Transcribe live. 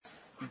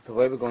The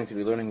way we're going to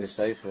be learning the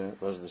Sefer,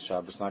 Rosh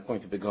Hashanah, is not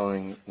going to be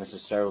going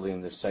necessarily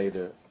in the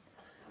Seder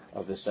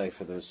of the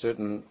Sefer. There are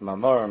certain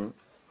Mamarim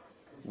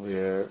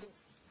where,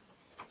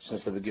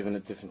 since they were given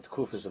at different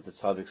kufas of the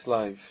Tzaddik's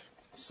life,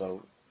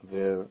 so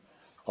they're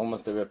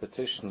almost a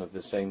repetition of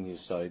the same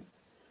Yesod.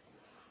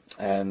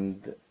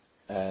 And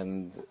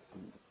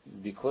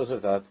because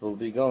of that, we'll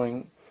be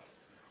going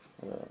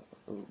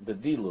the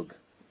dilug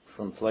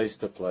from place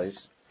to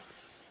place,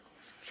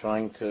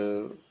 trying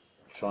to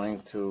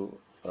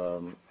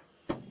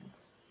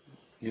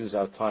use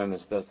our time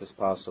as best as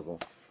possible.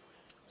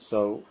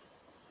 So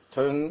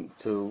turn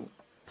to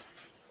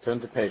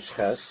page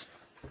Ches.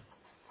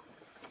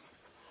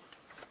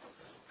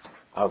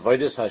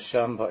 Avodas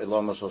Hashem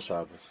ba'ilama shel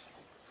Shabbos.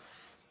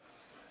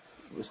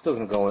 We're still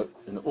going to go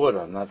in order.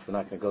 We're not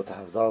going to go to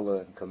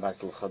Havdalah and come back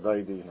to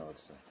L'Chadaydi.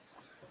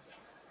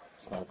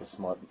 It's not the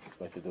smart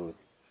way to do it.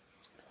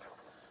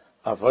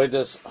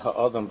 Avodas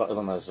ha'adam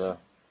ba'ilam hazeh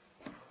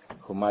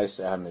hu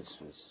ma'aseh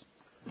hamitzvos.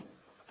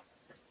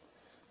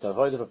 The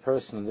avodah of a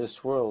person in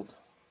this world,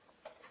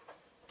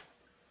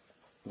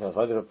 the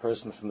avodah of a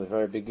person from the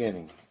very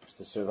beginning, is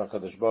to serve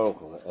HaKadosh Baruch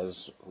Hu,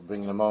 as we'll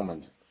bring in a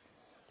moment.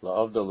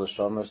 La'avdal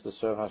l'shomer is to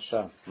serve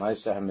Hashem.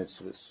 Ma'aseh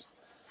hamitzvos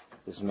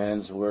is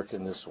man's work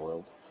in this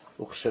world.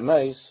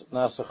 Uchshemeis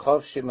nasa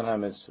chavshim min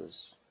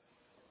hamitzvos.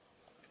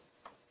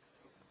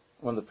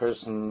 When the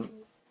person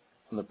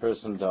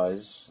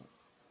dies,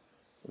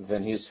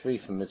 then he is free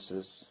from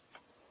mitzvahs.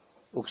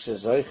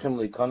 Ukshezoichim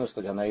likanos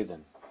legan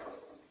Eden.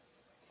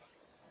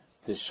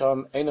 The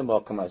Sham Eina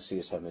Malkam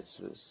Asiyas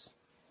HaMitzvahs.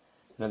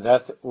 And in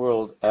that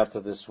world, after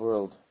this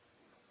world,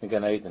 in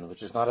Gan Eden,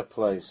 which is not a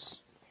place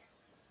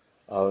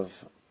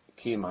of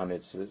Kiyum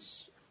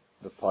HaMitzvahs,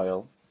 the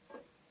pile,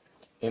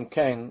 Im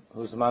Kain,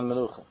 who's Man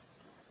Menucha.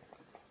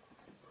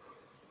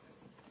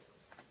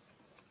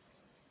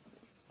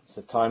 It's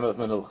a time of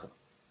Menucha.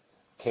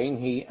 Kain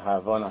Hi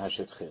Havana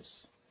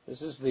Hashitchis.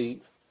 This is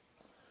the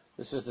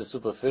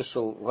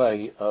superficial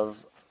way of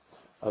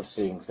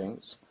seeing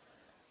things.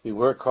 We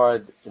work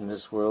hard in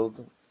this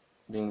world,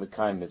 being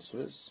Mekayim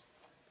mitzvahs.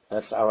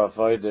 That's our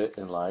avodah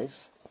in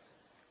life.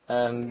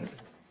 And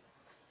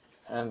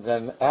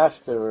then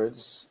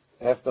afterwards,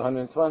 after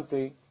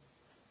 120,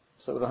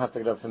 so we don't have to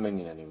get up for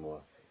minyan anymore.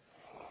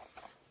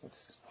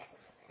 It's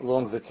a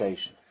long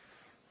vacation.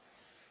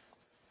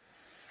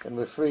 And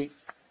we're free,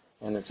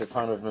 and it's a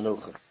time of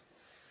menucha.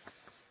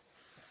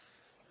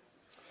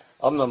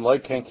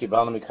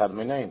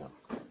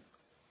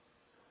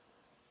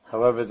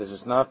 However, this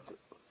is not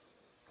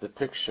the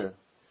picture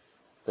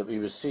that we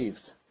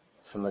received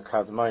from the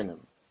Kadmainim.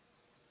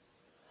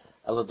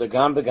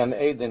 Eladagam began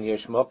Eden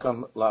yesh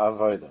mokam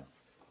la'avoda.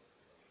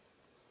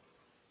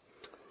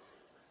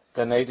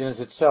 Gan Eden is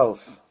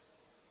itself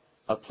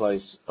a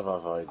place of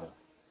avoda.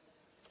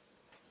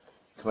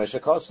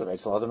 Kamesha Kosev,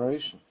 Eitzel Adam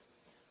Arishan.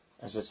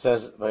 As it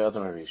says by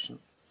Adam Arishan,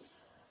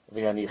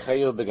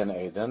 V'yanicheyu began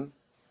Eden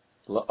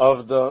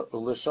la'avda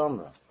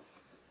u'l'shomra.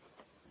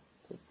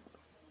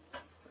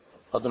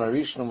 Adam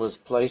Arishan was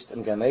placed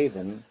in Gan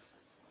Eden.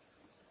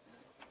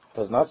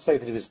 Does not say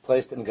that he was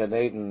placed in Gan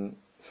Eden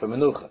for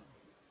menucha.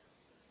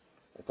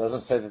 It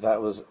doesn't say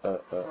that was a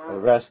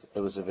rest, it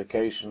was a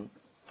vacation,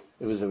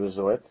 it was a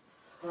resort.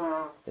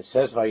 It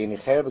says,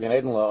 Vayinicher b'Gan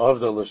Eden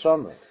la'avda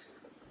l'shomra.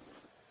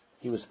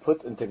 He was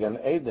put into Gan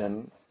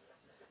Eden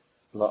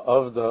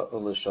la'avda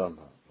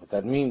l'shomra. What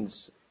that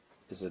means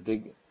is a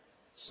big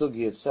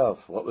sugi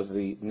itself. What was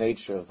the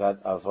nature of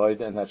that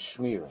avodah and that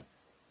shmira?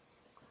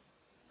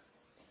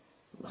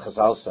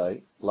 Chazal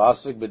say,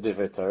 Lasik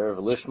b'divrei Torah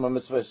v'lishma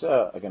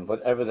mitzvah. Again,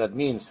 whatever that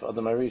means for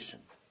Adam Arishan.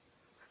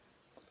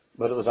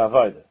 But it was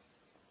avodah.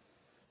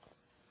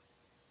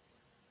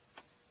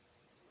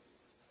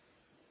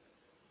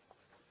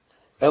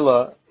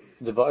 Ella,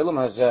 the ba'ilam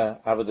hazeh,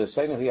 avodah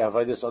seinu hi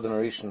avodas Adam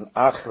Arishan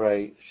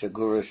achrei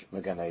shegurish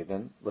megan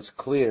Eden. What's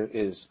clear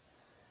is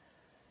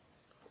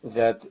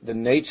that the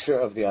nature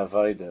of the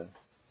avodah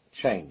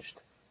changed.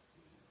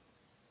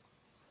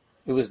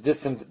 It was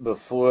different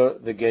before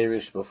the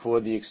Gerish, before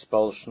the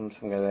expulsion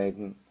from Gan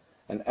Eden,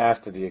 and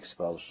after the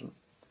expulsion.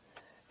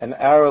 And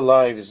our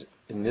lives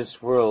in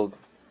this world,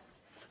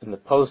 in the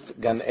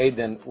post-Gan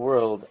Eden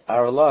world,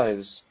 our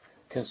lives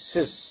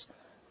consists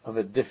of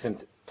a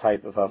different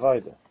type of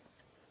avodah.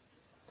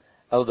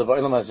 El de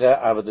ba'ilam hazeh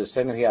avodah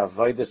seinu hi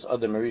avodas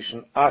Adam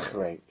Arishan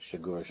achrei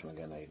shegurish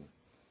megan Eden.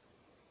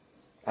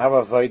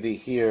 Our avodah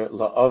here,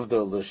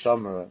 la'avda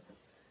l'shamra,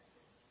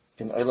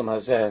 in Olam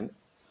Hazeh,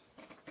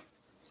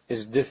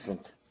 is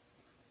different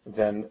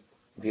than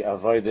the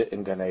avodah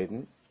in Gan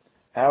Eden.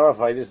 Our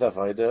avodah is the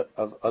avodah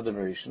of Adam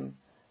Arishan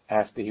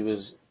after he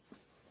was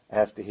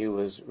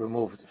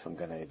removed from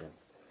Gan Eden.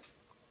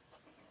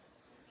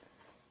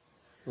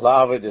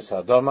 La'avodas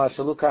hadama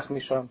shalukach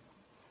misham.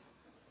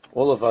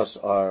 All of us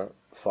are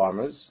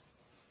farmers.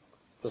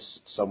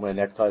 Some wear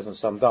neckties and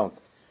some don't.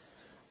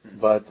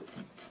 But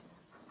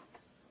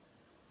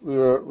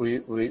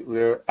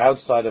we're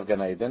outside of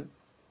Gan Eden.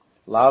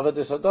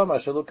 La'avodas hadama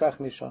shalukach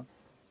misham.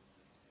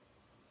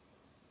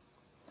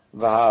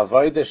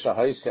 V'ha'avodah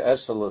shahaisa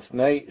esel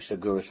lefnei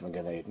shegurish min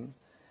Gan Eden,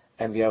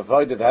 and the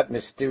avodah, that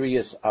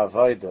mysterious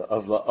avodah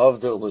of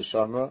la'avda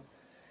u'l'shamra,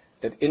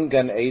 that in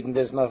Gan Eden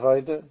there's an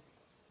avodah,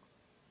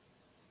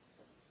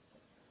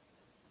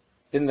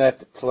 in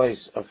that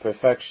place of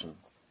perfection,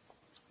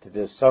 that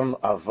there's some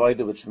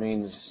avodah, which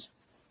means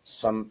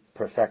some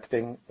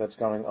perfecting that's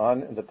going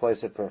on in the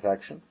place of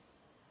perfection.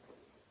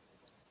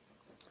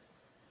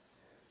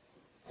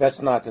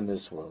 That's not in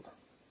this world.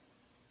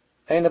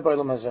 Ein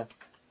b'olam hazeh.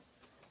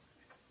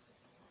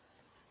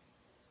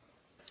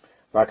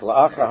 Rak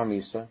la'achar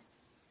hamisa,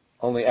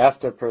 only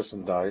after a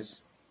person dies,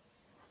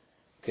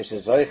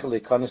 k'shezayche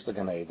likanis to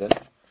Gan Eden,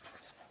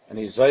 and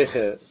he's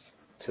zayche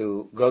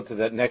to go to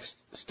that next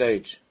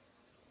stage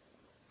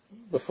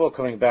before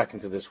coming back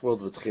into this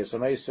world with Tchias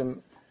HaMeisim.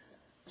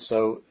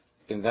 So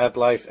in that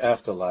life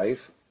after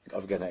life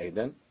of Gan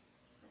Eden,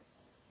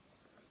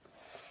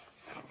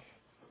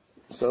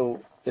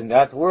 so in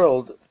that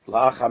world,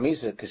 la'ach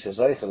hamisa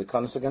k'shezayche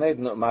likanis to Gan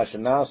Eden,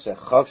 ma'ashenase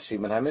chavshi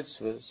min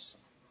hamitzvahs,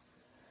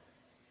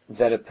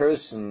 that a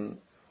person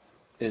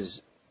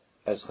is,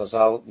 as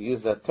Chazal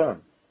use that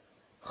term,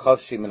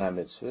 chavshi min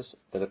hamitzvahs,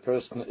 that a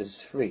person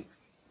is free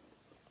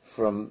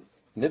from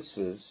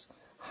mitzvahs.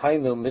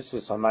 Hainu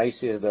mitzvahs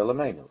hamaisi es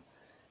de'elameinu.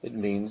 It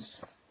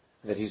means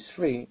that he's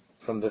free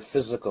from the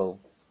physical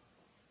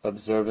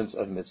observance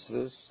of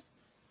mitzvahs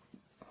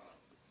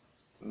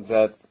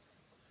that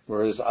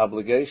were his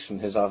obligation,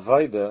 his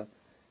avodah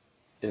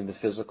in the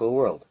physical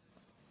world.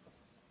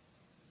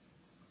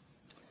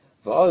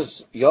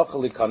 V'oz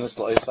yochel likanis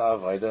la'isa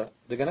avodah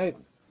de Gan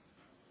Eden.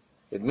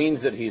 It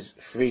means that he's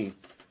free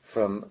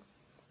from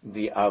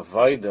the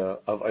avodah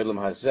of Olam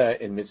Hazeh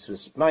in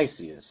mitzvahs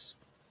maisiyas,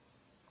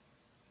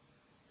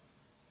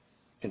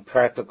 in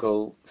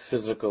practical,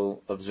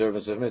 physical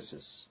observance of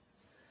mitzvahs.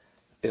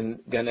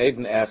 In Gan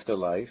Eden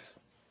afterlife,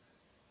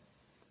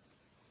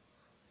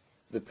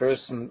 the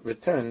person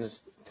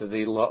returns to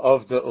the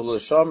la'avda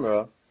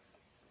u'l'shamra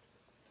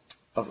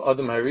of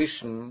Adam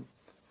Harishon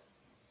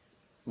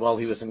while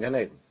he was in Gan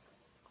Eden,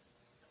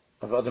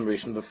 of Adam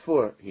Harishon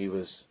before he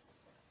was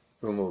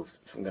removed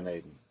from Gan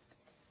Eden.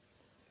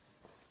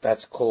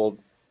 That's called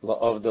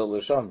la'avda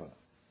u'l'shamra.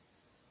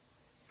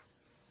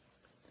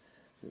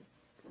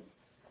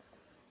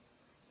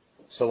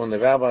 So when the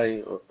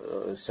rabbi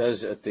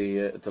says at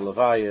the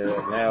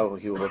Levaya, now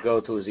he will go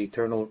to his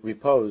eternal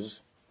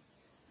repose,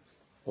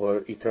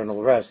 or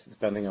eternal rest,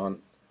 depending on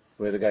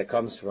where the guy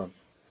comes from.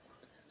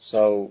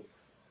 So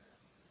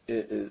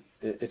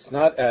it's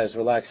not as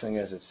relaxing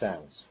as it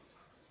sounds.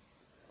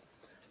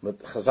 But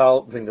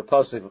Chazal bring the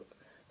pasuk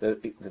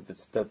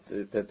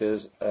that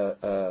there's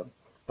a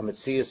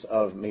metzias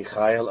of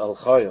Michael el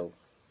Choyel,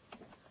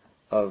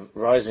 of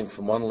rising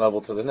from one level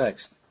to the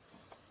next.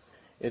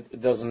 It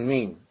doesn't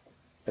mean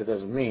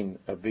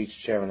a beach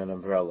chair and an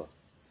umbrella.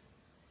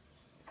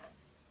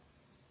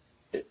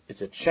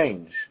 It's a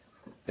change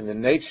in the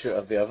nature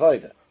of the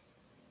avodah,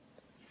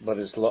 but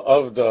it's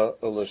la'avda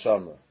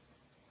u'l'shamra.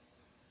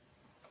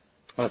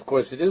 And of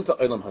course, it is the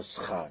olam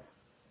haschar,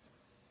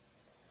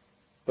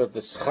 but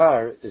the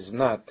schar is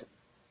not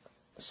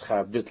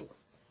schar bittul.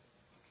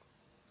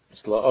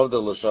 It's la'avda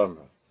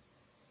u'l'shamra.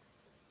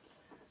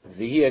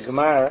 V'hi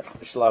egmar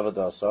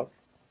shlavadasa,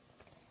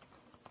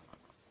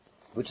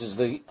 which is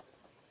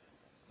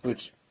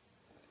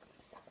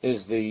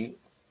the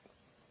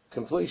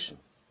completion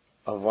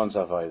of one's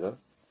avodah.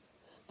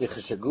 The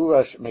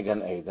cheshagurash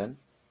megan Eden,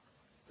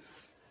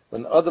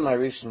 when Adam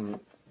Harishon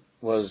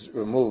was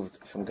removed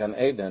from Gan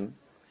Eden,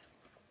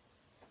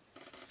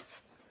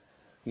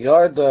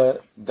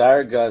 yarda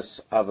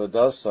dargas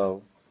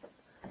avodaso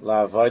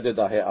la avodah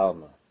dahe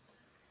alma.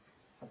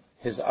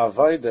 His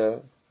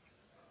avodah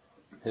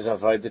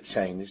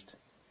changed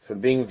from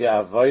being the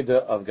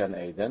avodah of Gan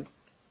Eden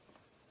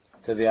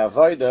to the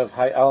avodah of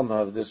Hai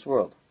Alma of this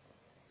world.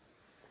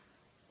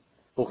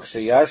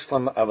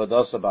 Uchsheyashlam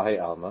avodasa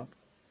b'Hai Alma,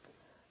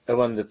 and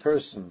when the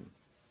person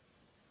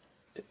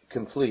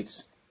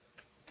completes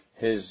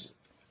his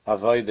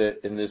avodah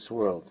in this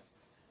world,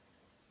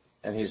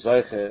 and he's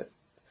zeiche,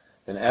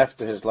 then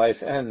after his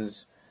life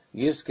ends,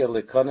 yizke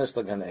likonis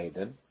l'Gan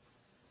Eden,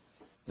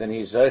 then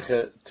he's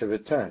zeiche to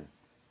return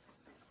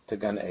to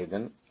Gan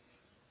Eden,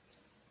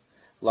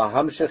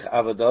 lahamshich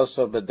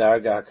avodasa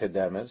b'darga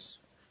akademis,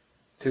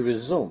 to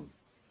resume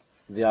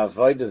the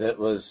avodah that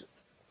was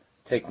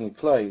taking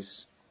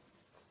place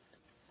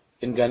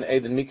in Gan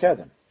Eden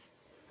Mikadem.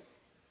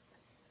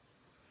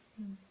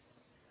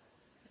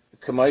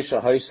 To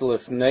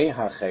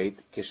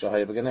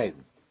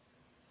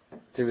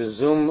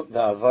resume the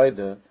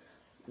avodah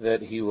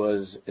that he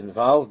was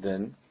involved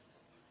in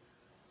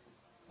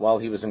while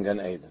he was in Gan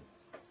Eden.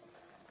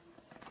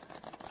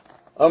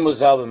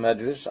 Amuzal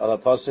b'medrash ala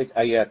pasuk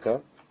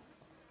ayeka.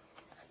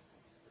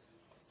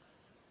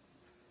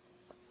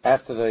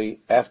 After the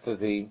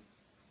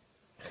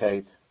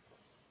Chet,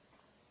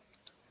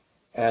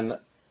 and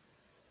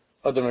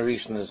Adam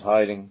Harishon is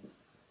hiding,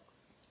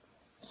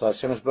 so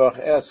Hashem Baruch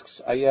asks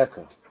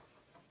Ayeka,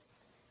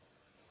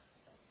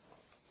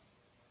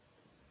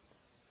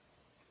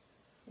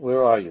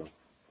 Where are you?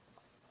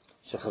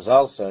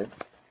 Shechazal say,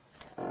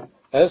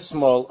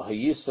 Esmol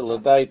hayisa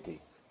ladaiti.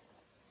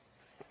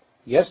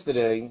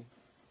 Yesterday,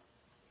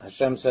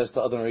 Hashem says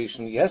to Adam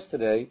Rishon,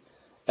 yesterday,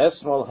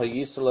 Esmol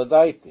hayisa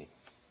ladaiti.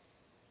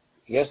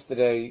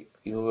 Yesterday,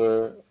 you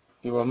were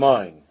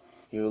mine.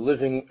 You were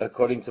living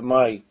according to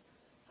my,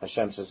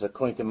 Hashem says,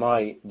 according to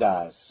my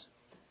das.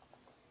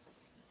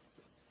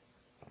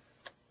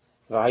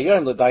 And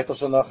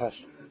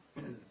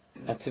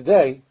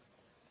today,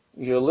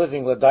 you're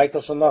living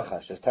l'daito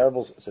shanachash.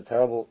 It's a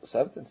terrible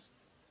sentence.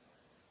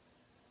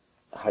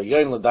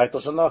 Hayoim l'daito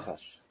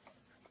shanachash.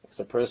 As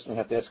a person, we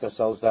have to ask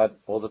ourselves that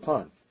all the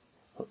time.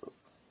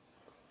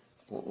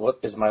 What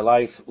is my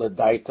life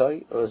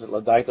l'daito, or is it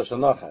l'daito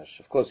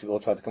shanachash? Of course, we all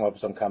try to come up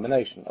with some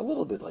combination. A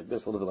little bit like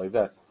this, a little bit like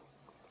that.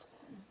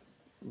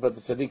 But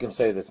the tzaddikim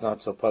say that it's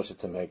not so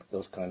possible to make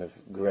those kind of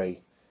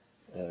gray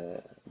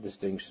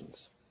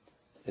distinctions.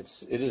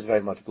 It is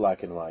very much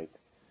black and white.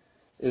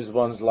 Is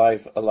one's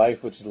life a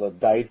life which is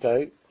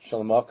l'daito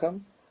shel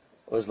makam,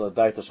 or is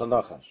l'daito shel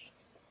nachash?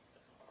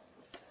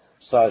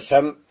 So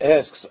Hashem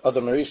asks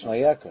Adam Rishon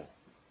Hayakar,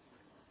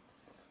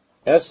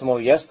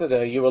 Esmol,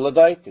 yesterday you were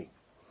l'daiti.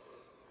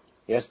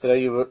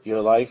 Yesterday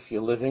your life,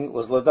 your living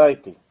was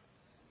l'daiti. It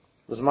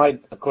was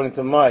according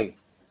to my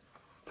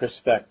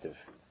perspective,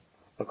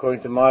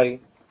 according to my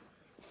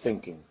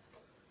thinking.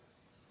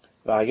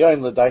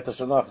 V'hayoim l'daito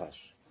shel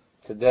nachash.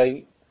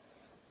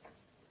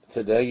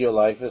 Today your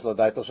life is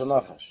l'daito shel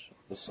nachash,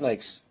 the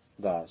snake's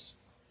das.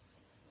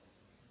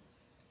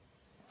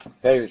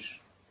 Perish.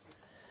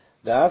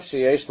 Da'af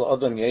sheyesh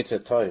la'adam yetzer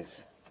tov.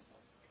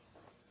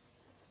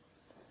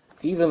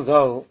 Even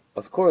though,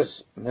 of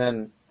course,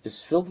 man is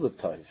filled with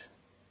tov.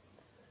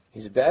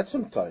 He's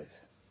ba'atzim tov.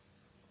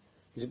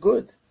 He's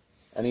good.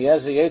 And he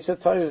has a yetzer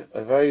tov,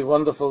 a very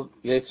wonderful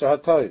yetzer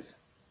hatov.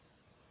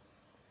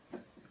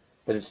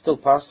 But it's still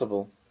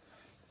possible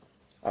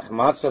with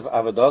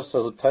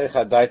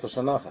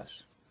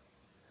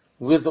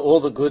all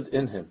the good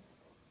in him,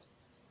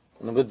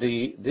 and with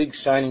the big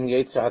shining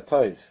Yetzer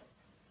HaTov,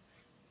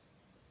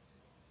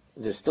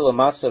 there's still a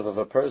matzav of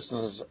a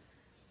person's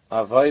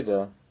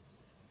avodah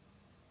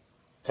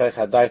teich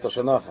hadaito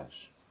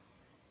shenachash.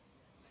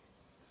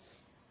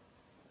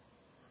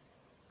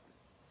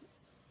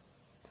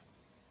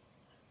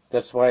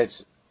 That's why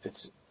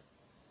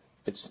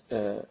it's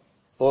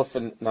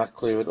often not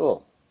clear at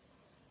all.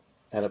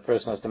 And a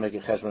person has to make a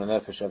cheshbon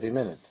nefesh every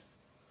minute.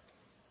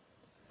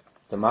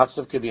 The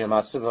matzav could be a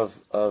matzav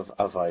of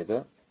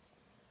avodah,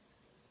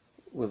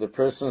 where the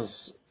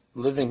person's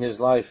living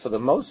his life for the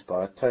most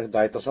part teich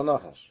daito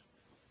shanachash.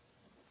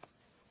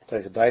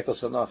 Teich daito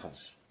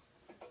shanachash.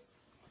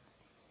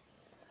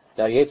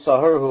 Da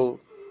yetzahar hu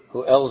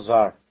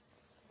elzar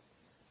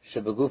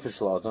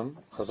shebegufish l'adam.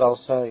 Chazal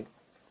say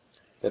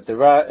that the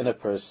ra in a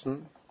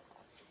person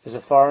is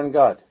a foreign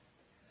god.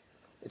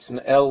 It's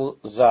an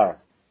elzar.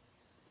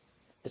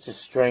 It's a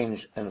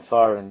strange and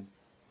foreign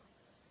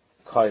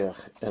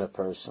koyach in a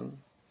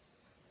person.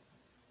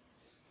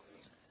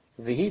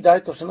 V'hi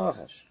daito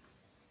shanachash.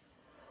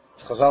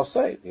 Chazal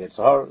say, the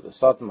Yitzhar, the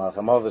Satan,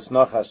 Hamavis,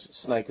 Nachash,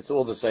 snake, it's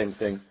all the same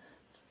thing.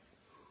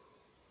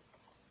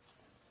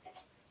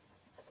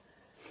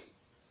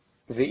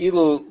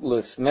 V'ilu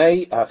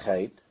lifnei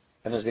achet,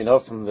 and as we know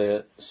from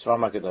the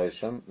Svarim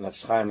HaKadoshim,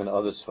 Nefesh Chaim and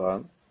other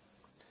Svarim,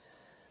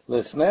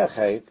 lifnei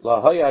achet,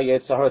 la haya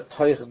Yitzhar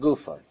toich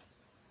gufay.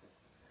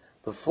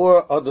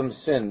 Before Adam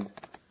sinned,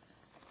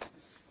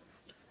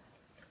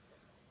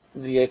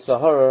 the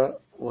Yitzhar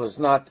was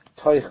not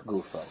toich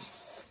gufay,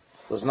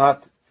 was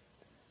not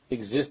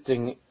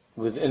existing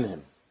within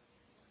him.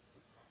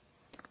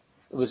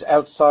 It was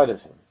outside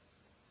of him,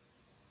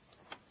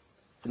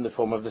 in the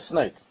form of the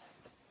snake.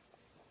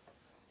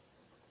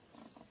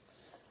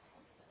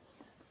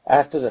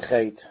 After the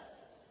Chait,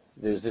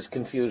 there's this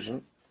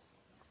confusion,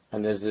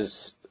 and there's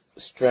this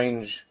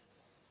strange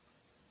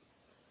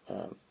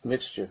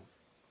mixture,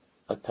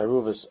 a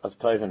taruvus of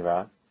Tov and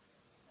Ra,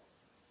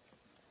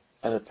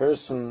 and a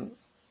person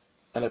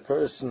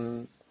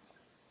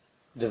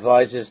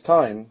divides his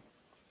time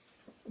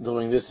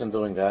doing this and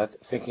doing that,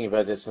 thinking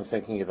about this and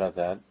thinking about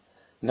that,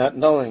 not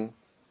knowing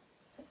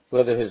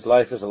whether his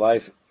life is a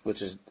life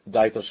which is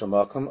daito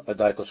shemakom or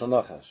daito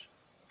shenachash.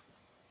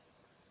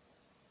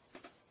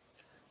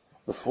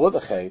 Before the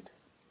Chait,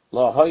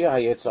 la haya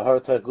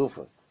hayetzahar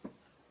gufa.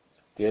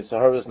 The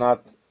Yetzahar is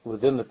not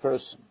within the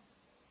person.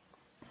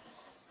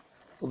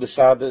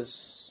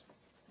 Ub'Shabbos,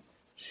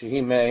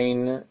 shehi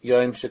mein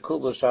yom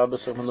shekul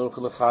Shabbos u'menucha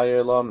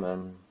l'chayer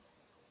lamem.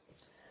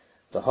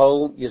 The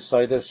whole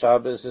Yesod of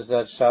Shabbos is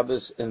that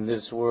Shabbos in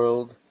this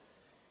world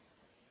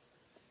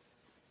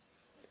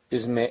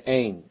is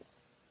me'ain,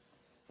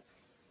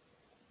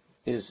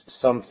 is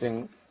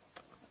something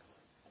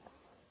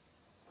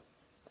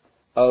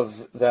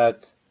of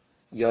that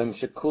Yom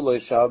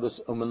Shekulei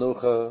Shabbos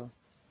Umenucha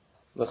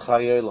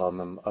L'Chayer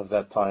Lamim, of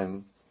that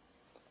time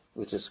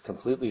which is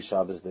completely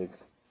Shabbosdik,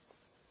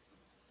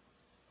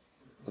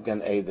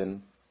 again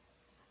Eden.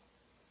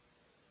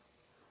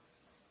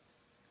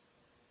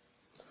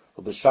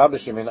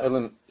 B'Shabbos shemein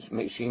olam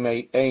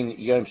shemei ein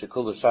yom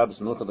shekul Shabbos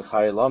menucha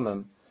l'chai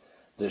olamim,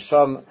 the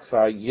sham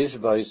kvar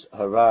yishbais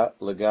hara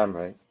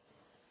legamrei.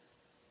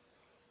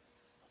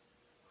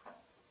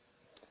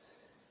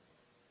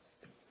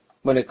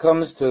 When it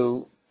comes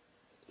to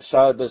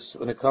Shabbos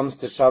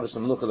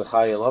menucha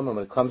l'chai olamim,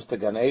 when it comes to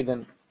Gan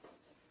Eden,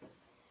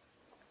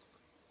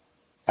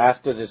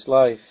 after this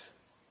life,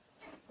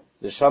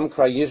 the sham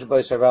kvar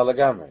yishbais hara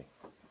legamrei.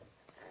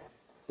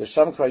 The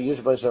sham kvar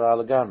yishbais hara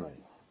legamrei.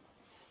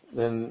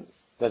 Then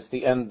that's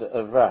the end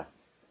of Ra.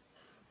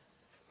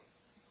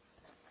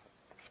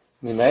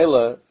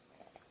 Mimela,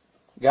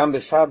 Gam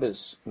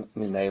b'Shabbos,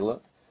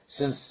 Mimela,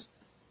 since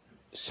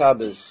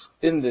Shabbos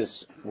in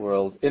this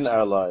world, in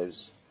our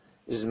lives,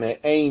 is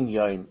me'ein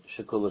yom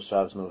shekul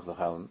Shabbos menucha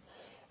l'chayim,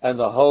 and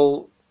the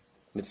whole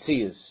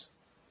mitzias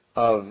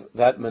of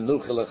that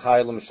menucha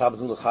l'chayim, Shabbos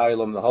menucha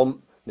l'chayim, the whole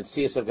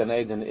mitzias of Gan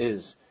Eden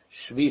is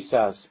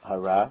shvisas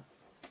hara,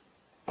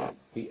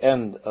 the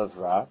end of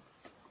Ra.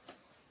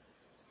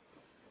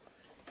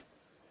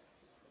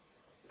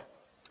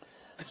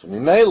 So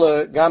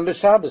Mimela Gam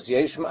b'Shabbos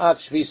Yesh Ma'at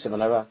Shvisa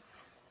Menara.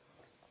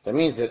 That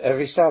means that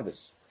every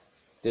Shabbos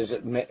there's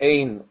a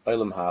Me'ein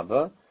Olam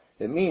Haba.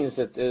 It means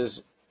that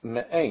there's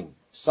Me'ein,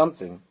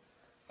 something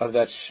of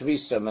that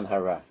Shvisa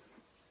Menara.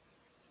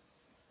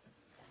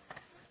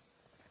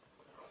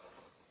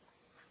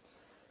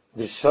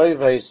 The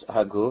Shoyves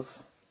Haguf,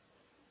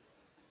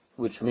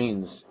 which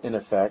means in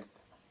effect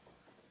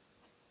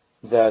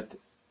that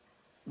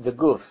the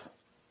Guf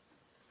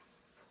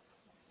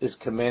is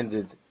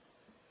commanded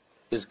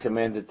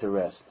to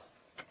rest.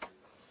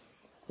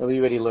 Now we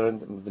already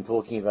learned, we've been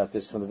talking about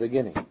this from the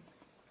beginning.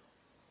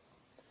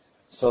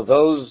 So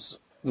those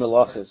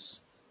melachas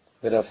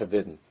that are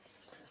forbidden,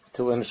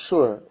 to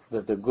ensure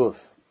that the guf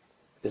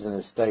is in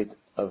a state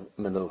of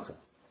menucha,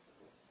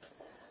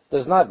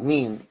 does not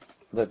mean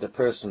that the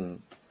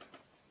person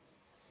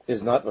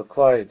is not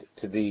required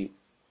to be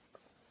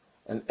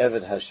an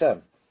Eved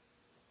Hashem.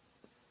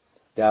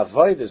 The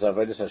avoid is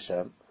Avodas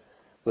Hashem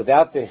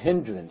without the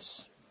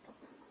hindrance,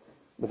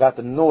 without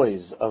the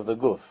noise of the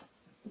guf.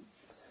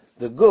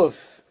 The guf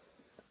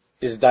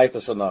is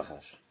daita shel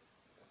nachash.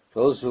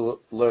 Those who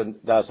learn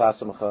das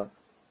atzamcha,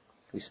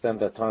 we spend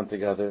that time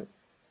together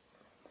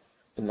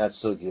in that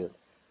sugya.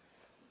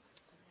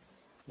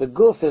 The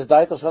guf is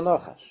daita shel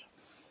nachash.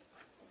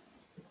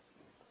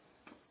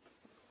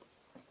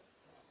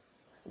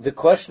 The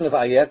question of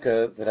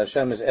ayeka that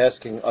Hashem is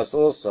asking us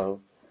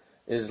also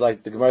is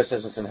like the Gemara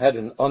says in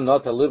Sanhedrin, on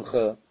nata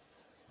libcha,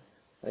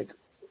 like,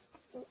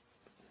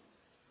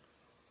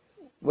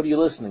 what are you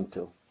listening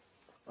to?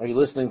 Are you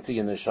listening to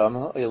your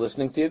neshama, or are you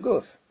listening to your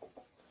guf?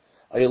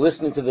 Are you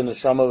listening to the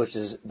neshama, which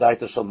is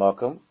daita shel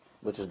makom,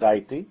 which is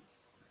daiti,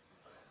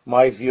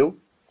 my view,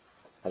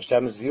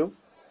 Hashem's view,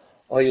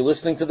 or are you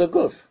listening to the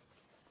guf,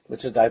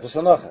 which is daita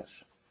shel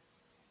nachash?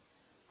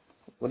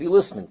 What are you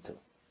listening to?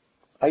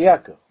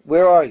 Ayaka,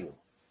 where are you?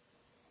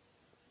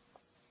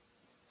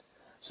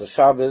 So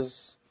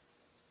Shabbos,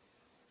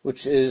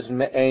 which is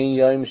me'ein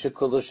yom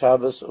shekul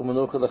Shabbos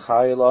u'menucha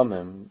l'chai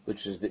olamim,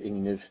 which is the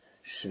inyan of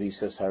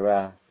Shvisas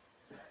Hara.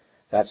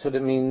 That's what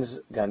it means,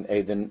 Gan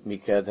Eden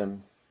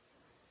Mikedem.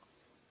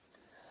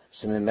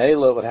 So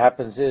Mimela, what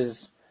happens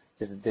is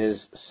that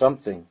there's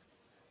something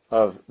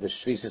of the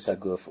Shvisas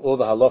Haguf. All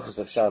the halachas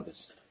of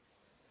Shabbos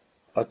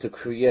are to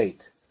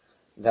create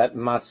that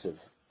matziv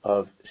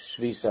of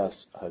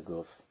Shvisas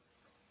Haguf.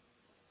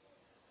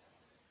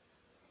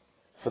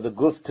 For the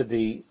guf to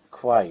be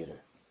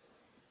quieter.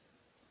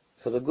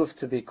 For the guf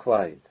to be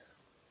quiet.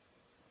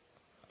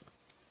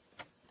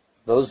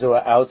 Those who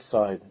are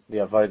outside the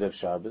Avodah of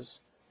Shabbos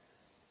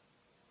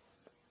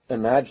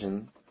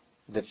imagine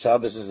that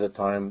Shabbos is a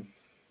time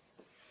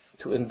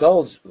to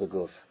indulge the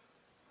guf.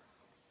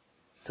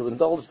 To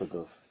indulge the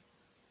guf.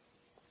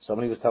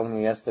 Somebody was telling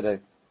me yesterday,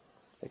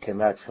 I came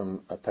back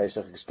from a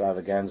Pesach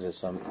extravaganza,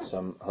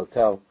 some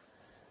hotel,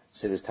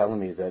 so he was telling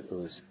me that it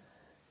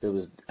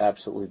was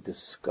absolutely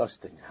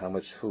disgusting how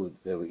much food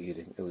they were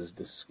eating.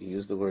 He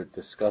used the word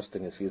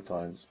disgusting a few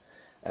times,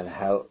 and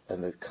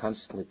they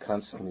constantly,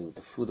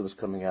 the food that was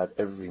coming out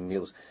every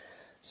meal.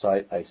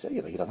 So I said,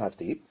 you don't have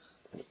to eat.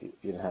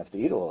 You don't have to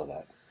eat all of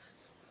that.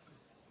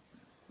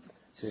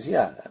 He says,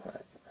 yeah,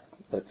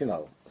 but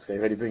if they're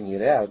already bringing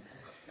it out,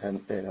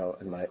 and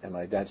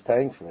my dad's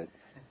paying for it,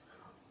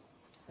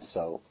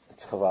 so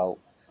it's chaval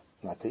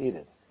not to eat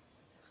it.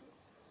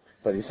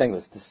 But he's saying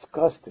it's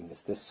disgusting.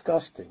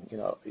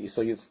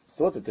 So you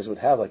thought that this would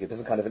have like a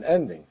different kind of an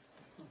ending.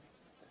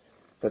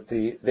 But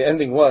the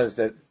ending was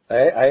that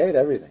I ate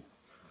everything.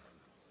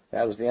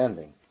 That was the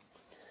ending.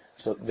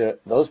 So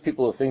those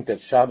people who think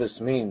that Shabbos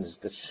means,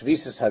 that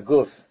Shvisas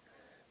Haguf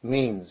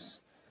means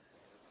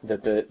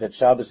that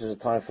Shabbos is a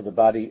time for the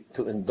body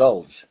to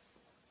indulge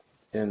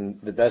in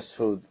the best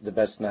food, the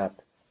best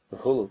nap, the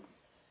chulu.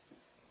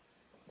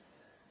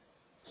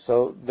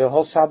 So the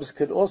whole Shabbos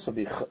could also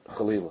be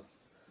Chalila.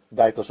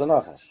 Daita shel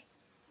nachash.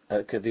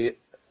 It could be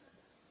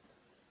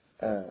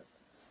a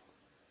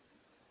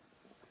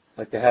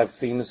like they have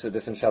themes for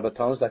different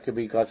Shabbatons. That could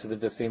be, God forbid,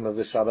 the theme of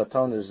the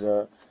Shabbaton is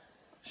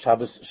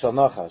Shabbos Shel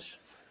Nachash.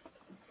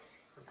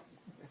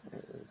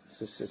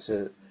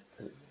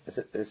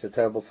 It's a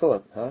terrible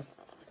thought, huh?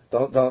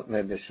 Don't.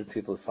 Maybe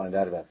people find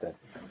out about that.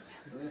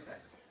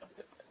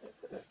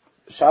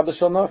 Shabbos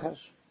Shel Nachash.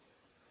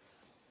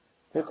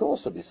 There could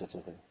also be such a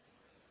thing.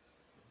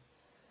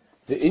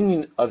 The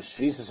inyan of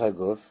Shvisas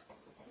HaGuf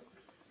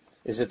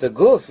is that the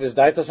Guf is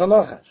Daitos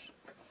HaNachash.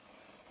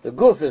 The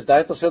Guf is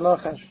Daitos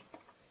HaNachash.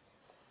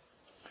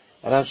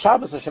 And on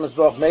Shabbos, Hashem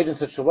Yisborach made in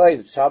such a way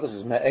that Shabbos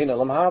is Me'ein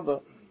Olam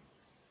Haba.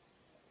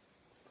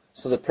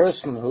 So the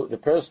person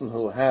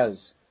who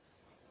has,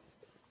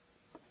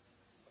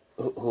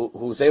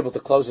 who's able to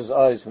close his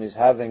eyes when he's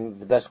having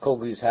the best kol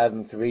he's had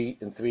in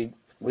three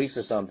weeks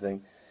or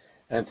something,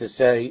 and to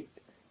say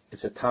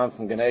it's a time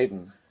from Gan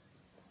Eden.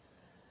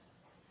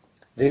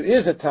 There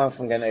is a time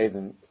from Gan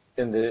Eden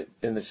in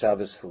the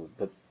Shabbos food,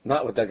 but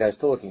not what that guy's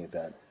talking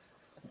about.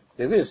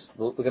 There is.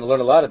 We're going to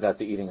learn a lot about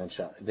the eating on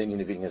Shabbos, the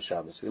eating on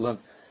Shabbos. We learned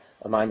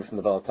a mimer from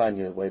the Baal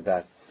Tanya way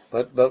back,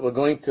 but we're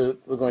going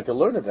to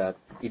learn about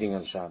eating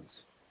on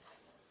Shabbos.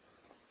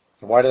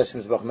 Why did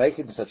Hashem Yisborach make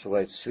it in such a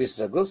way? It's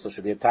Shvisas HaGuf, so it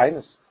should be a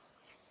tainus.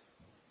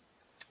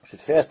 We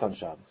should fast on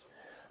Shabbos.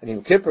 And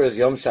Yom Kippur is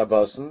Yom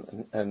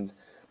Shabbosin, and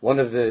one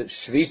of the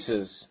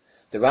Shvisas,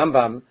 the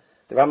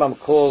Rambam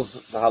calls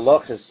the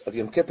halachas of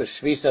Yom Kippur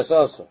Shvisas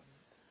Asa.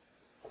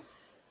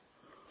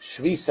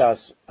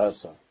 Shvisas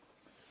Asa.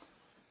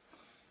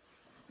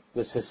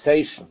 The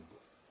cessation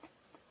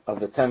of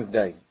the 10th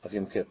day of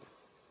Yom Kippur,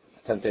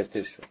 the 10th day of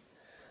Tishrei.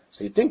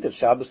 So you think that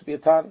Shabbos would be a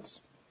tanis.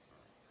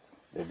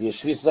 There'd be a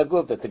Shvisas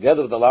HaGuf that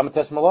together with the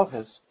Lamates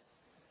Malachas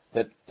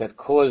that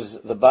cause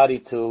the body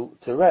to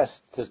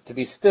rest, to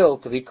be still,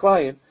 to be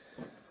quiet.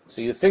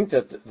 So you think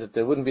that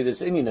there wouldn't be this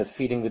inyan of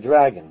feeding the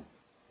dragon,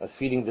 of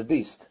feeding the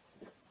beast,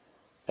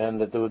 and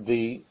that there would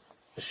be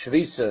a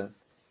Shvisa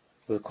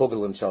with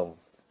Kugel and Shalom.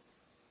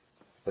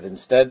 But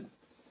instead,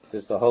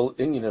 there's the whole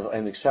inyan of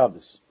Einik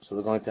Shabbos. So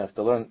we're going to have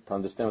to learn to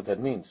understand what that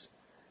means,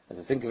 and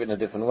to think of it in a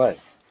different way.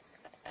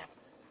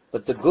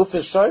 But the Guf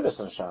is Shabbos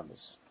on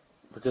Shabbos,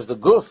 because the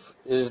Guf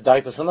is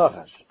Daitos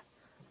HaNachash.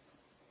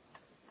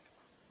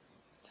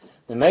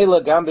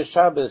 Memela Gam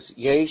b'Shabbos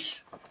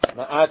Yesh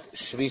Ma'at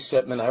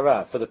Shvisa Min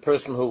Hara. For the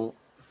person who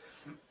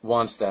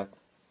wants that,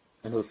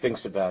 and who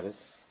thinks about it,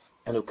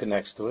 and who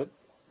connects to it,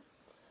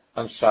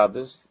 on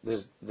Shabbos,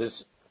 there's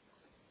this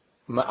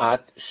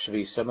Ma'at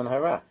Shvisa Min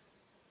Hara.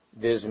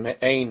 There's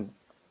Me'ein,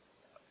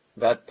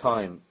 that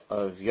time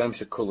of Yom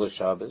Shekula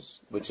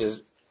Shabbos, which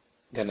is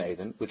Gan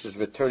Eden, which is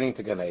returning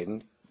to Gan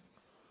Eden,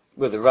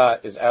 where the Ra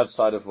is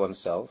outside of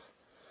oneself.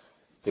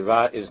 The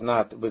Ra is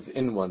not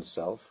within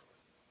oneself.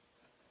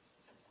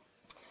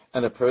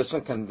 And a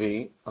person can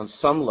be, on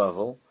some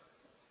level,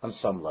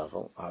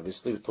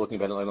 obviously, we're talking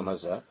about an Olam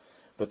Hazeh,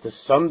 but to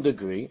some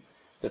degree,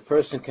 the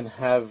person can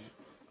have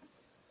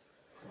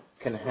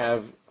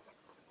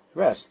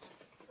rest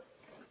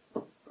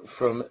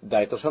from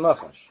Daitos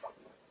HaNachash.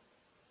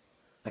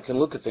 I can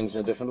look at things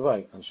in a different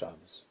way on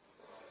Shabbos.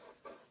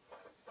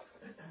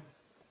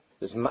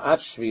 There's Ma'at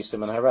Shvisa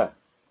Min Hara.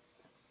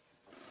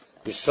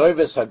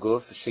 B'Shoyves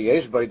HaGuf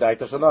Sheyesh Boi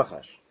Daitos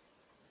HaNachash.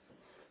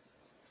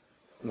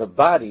 The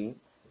body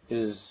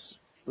is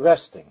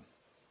resting.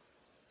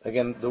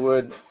 Again, the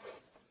word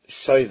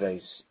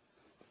Shoyves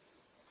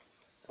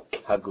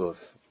HaGuf.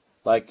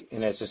 Like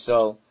in Eretz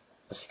Yisrael,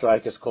 a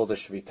strike is called a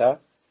Shvita.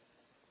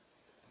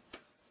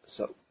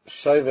 So,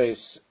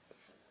 Shoyves,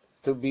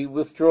 to be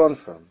withdrawn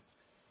from.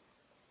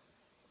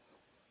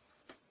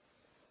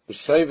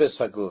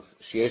 B'Shoyves HaGuf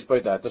Sheyesh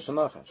Boi Daitos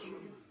HaNachash.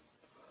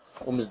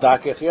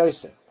 U'mizdakech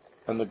Yosef.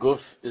 And the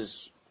Guf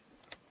is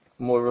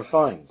more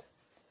refined.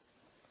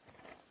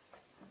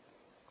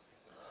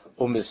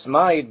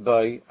 Umismaid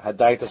by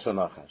Hadaitos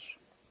HaNachash.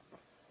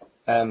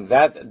 And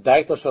that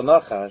Daitos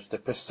HaNachash, the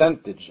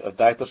percentage of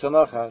Daitos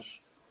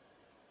HaNachash,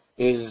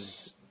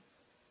 is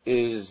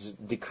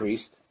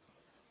decreased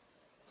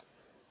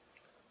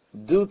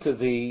due to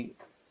the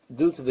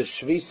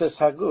Shvisas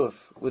HaGuf,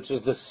 which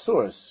is the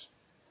source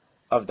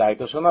of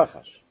Daitos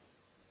HaNachash.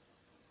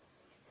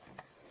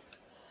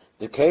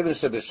 The Kevin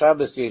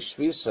Shebeshabbos Yesh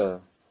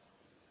Shvisa,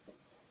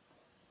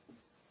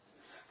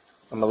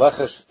 a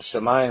Meleches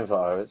Shemayim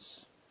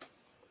V'Aretz,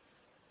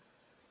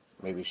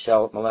 maybe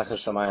Shel Meleches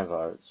Shemayim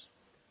V'Aretz,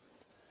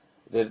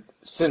 that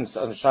since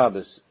on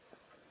Shabbos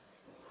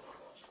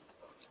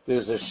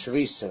there's a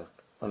Shvisa,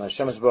 when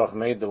Hashem Yisborach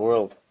made the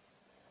world,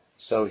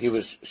 so he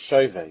was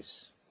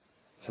Shoyves,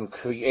 from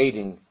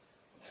creating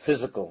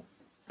physical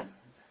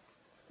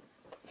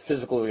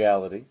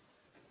reality.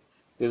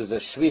 There was a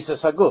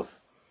Shvisas HaGuf.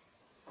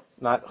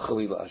 Not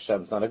Chalila,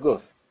 Hashem's not a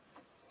Guf.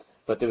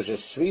 But there was a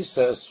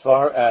Shvisa as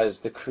far as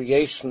the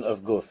creation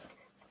of Guf,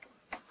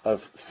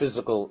 of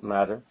physical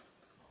matter.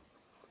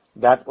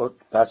 That's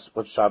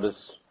what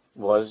Shabbos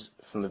was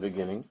from the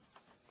beginning.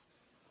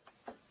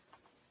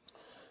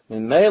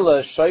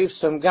 Mimela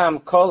Shoyvsem Gam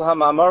Kol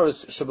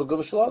HaMa'amaros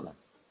Shebeguf Shel Adam.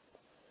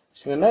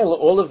 So Mimela,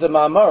 all of the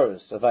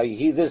Ma'amaros of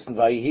Vayihi this and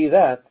Vayihi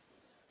that,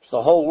 So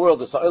the whole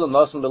world is Ha'olam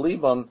Nasim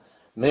B'Libam.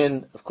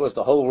 Men, of course,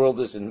 the whole world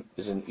is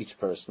in each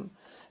person,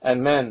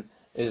 and man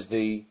is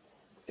the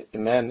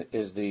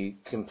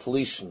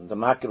completion, the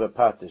Makib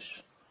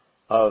Patish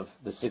of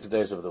the 6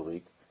 days of the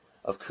week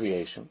of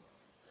creation.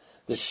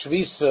 The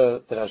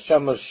Shvisa that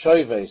Hashem was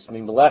Shoyves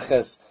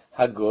Mimleches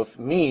Haguf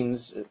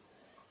means,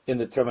 in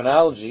the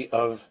terminology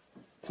of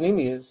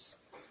Pnimius,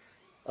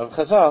 of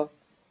Chazal,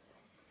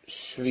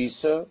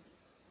 Shvisa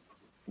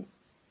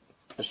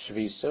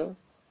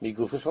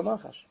Migufa Shal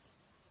Nachash,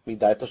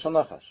 Midaita Shal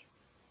Nachash.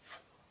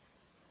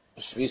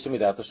 Shvisa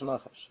Midaita Shal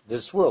Nachash.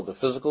 This world, the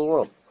physical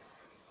world,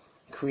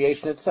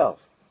 creation itself,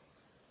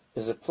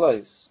 is a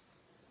place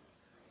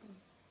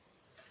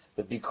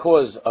that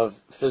because of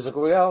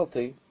physical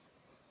reality,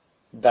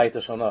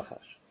 Daita Shal Nachash.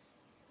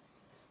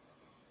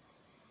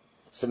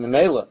 So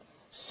Mimela,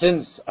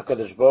 since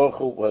HaKadosh Baruch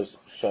Hu was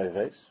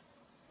Shoyves,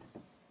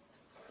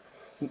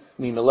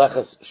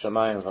 Mimeleches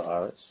Shamayim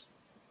V'Aretz,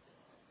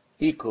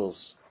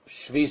 equals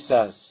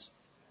Shvisas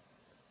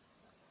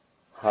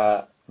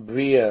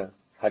HaBriya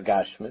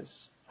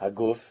Hagashmis,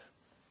 Haguf,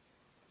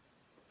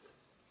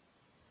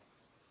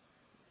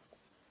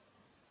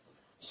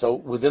 so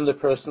within the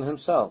person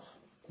himself,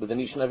 within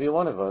each and every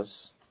one of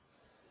us,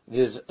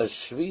 there's a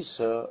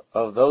shvisa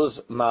of those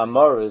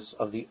ma'amaris,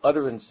 of the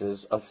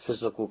utterances of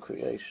physical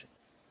creation,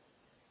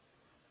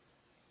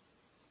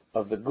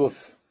 of the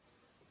guf.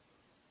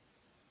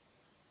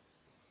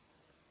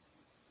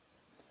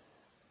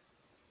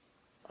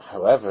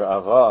 However,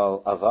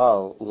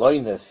 aval,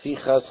 loine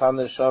fichas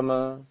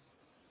haneshama,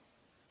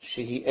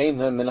 shehi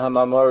eina min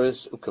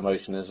ha'ma'amaris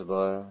u'kamosh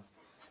nizbar,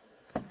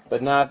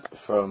 but not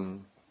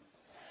from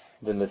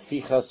the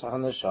nefichas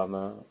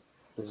haneshama.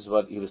 This is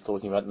what he was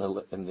talking about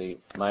in the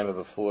Maimah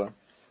before,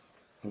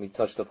 and we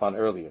touched upon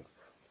earlier.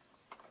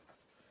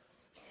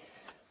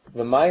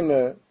 The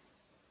Maimah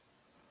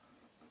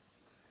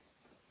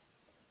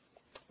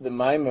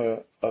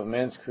of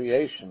man's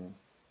creation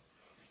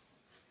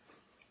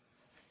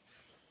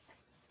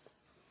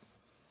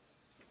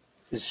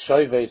is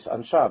Shoyves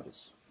on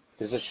Shabbos.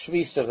 There's a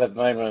shvis of that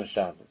Maimah on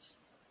Shabbos.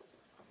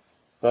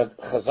 But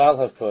Chazal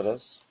have taught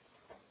us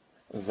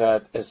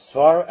that as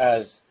far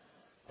as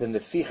the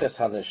nefiches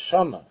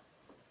haneshama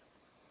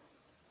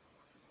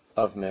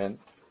of man,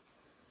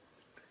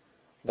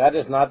 that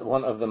is not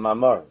one of the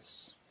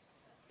mamaras.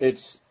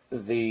 It's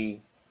the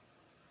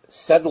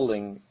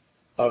settling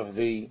of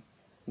the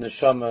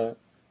neshama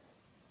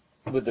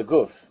with the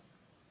guf.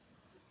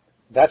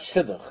 That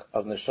shidduch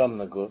of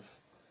neshama and guf,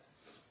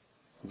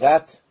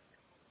 that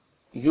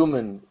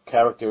human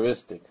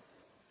characteristic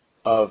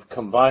of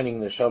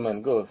combining neshama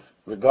and guf,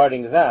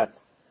 regarding that,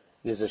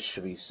 is a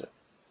shvisa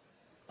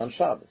on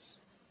Shabbos.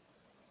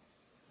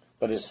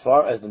 But as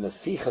far as the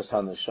nefichas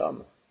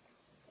haneshama,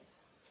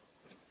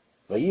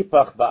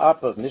 vayipach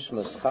ba'apav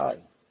nishmas chai,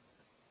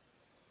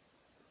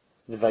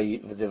 the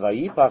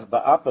vayipach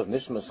ba'apav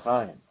nishmas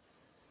chai,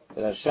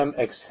 that Hashem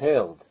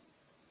exhaled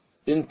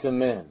into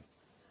man,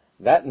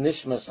 that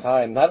nishmas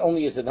chai, not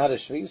only is it not a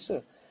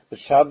shvisa, but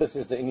Shabbos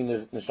is the inyan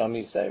of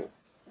neshama yisera,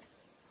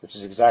 which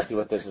is exactly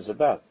what this is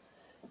about.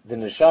 The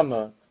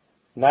neshama,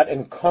 not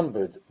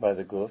encumbered by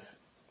the guf,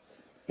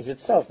 is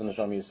itself the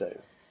neshama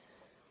yisera.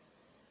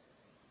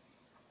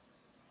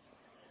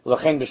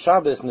 L'chein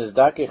b'Shabbos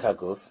nizdakei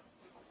haguf,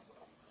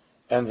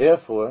 and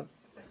therefore,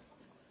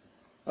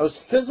 as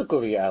physical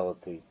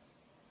reality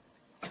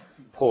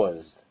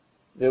paused.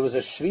 There was a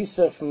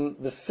shvisa from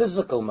the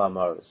physical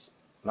mamaras,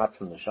 not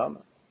from the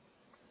neshama.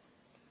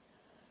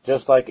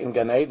 Just like in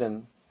Gan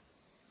Eden,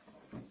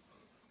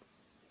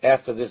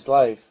 after this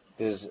life,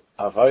 there's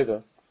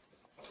avodah.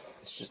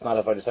 It's just not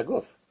avodah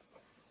haguf.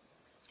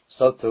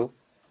 So too,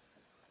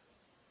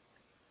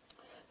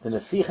 the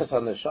nefichas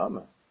on the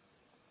neshama,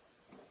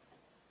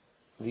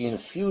 the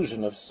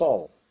infusion of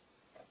soul.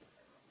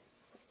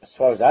 As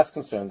far as that's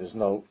concerned, there's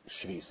no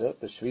shvisa.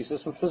 The shvisa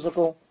is from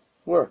physical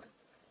work,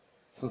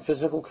 from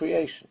physical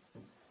creation.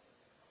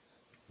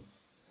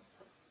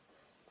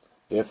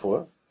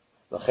 Therefore,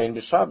 l'chein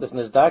b'Shabbos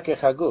nizdakei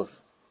haguf.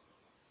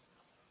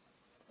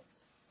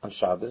 On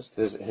Shabbos,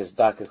 there's his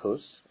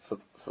dakechus for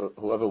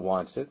whoever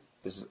wants it.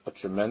 There's a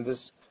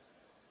tremendous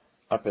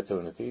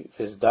opportunity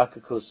for his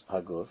dakechus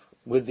haguf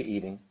with the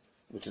eating,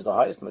 which is the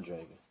highest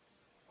madrega.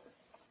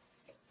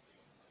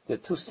 There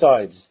are two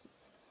sides.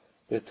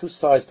 There are two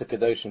sides to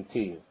Kedoshim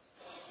Tiyu.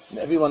 And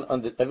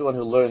everyone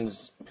who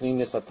learns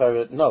Pnimius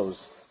HaTorah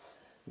knows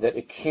that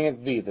it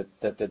can't be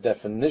that the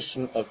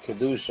definition of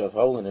Kedusha, of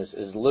holiness,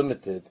 is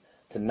limited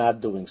to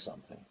not doing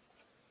something.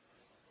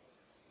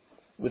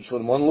 Which,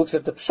 when one looks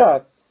at the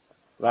Pshat,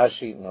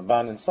 Rashi,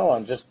 Ramban, and so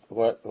on, just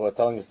who are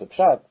telling us the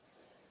Pshat,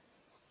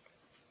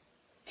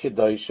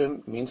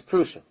 Kedoshim means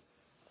Prusha.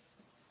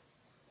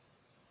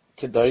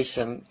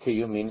 Kedoshim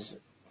Tiyu means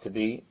to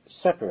be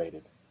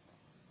separated.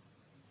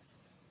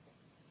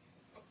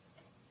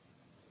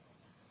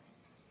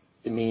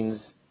 It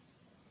means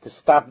to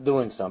stop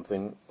doing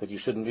something that you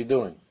shouldn't be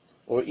doing,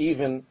 or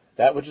even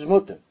that which is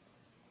mutter.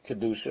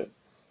 Kedusha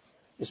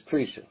is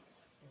prisha.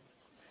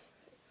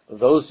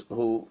 Those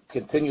who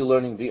continue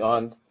learning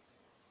beyond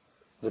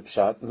the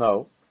pshat?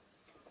 No.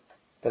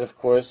 That of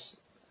course,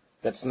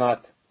 that's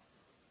not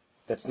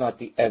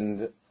the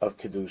end of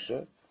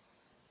kedusha,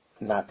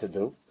 not to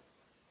do.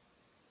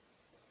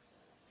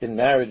 In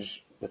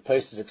marriage, the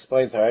Tosfos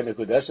explains,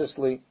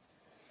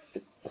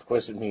 of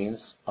course it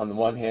means, on the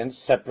one hand,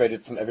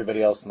 separated from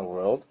everybody else in the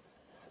world,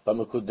 but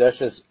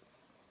mekudeshes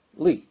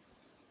li.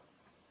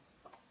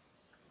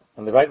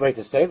 And the right way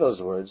to say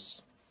those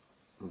words,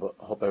 I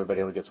hope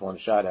everybody only gets one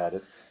shot at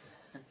it,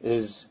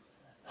 is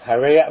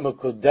Hareya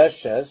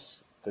mekudeshes,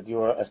 that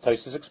you are, as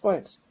Tosfos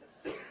explains,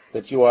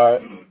 that you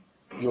are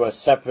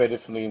separated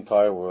from the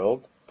entire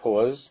world,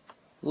 pause,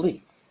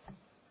 li.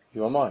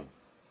 You are mine.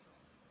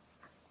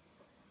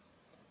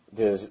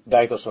 There's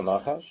Daito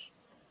Shanachash,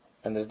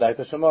 and there's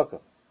Daito Shemaka.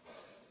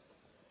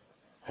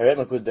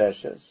 Heret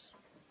Mekudeshes.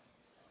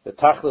 The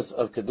tachlis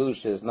of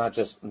Kedusha is not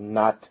just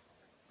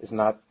is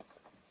not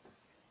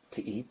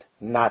to eat.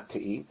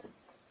 The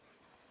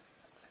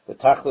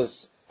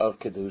tachlis of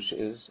Kedusha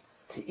is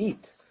to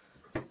eat.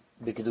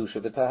 The Kedusha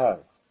b'tahar.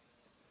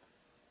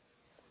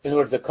 In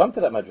order to come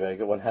to that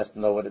madrega, one has to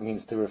know what it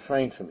means to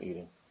refrain from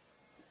eating.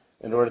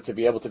 In order to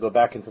be able to go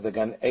back into the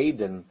Gan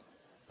Eden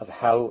of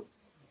how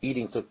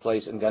eating took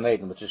place in Gan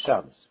Eden, which is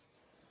Shabbos.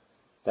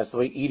 That's the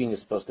way eating is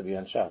supposed to be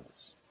on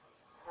Shabbos.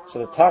 So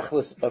the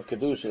tachlis of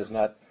Kedusha is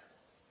not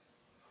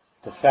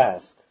to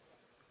fast.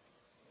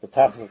 The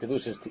tachlis of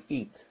Kedusha is to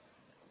eat.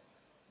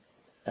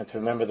 And to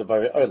remember the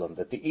Bari Olam,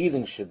 that the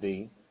eating should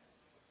be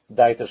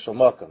Daito Shel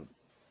Makam.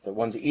 That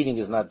one's eating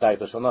is not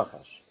Daito Shel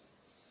Nachash.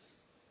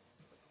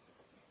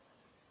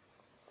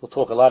 We'll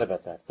talk a lot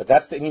about that. But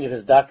that's the meaning of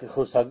his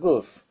Dakichus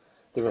Haguf,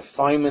 the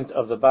refinement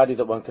of the body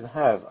that one can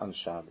have on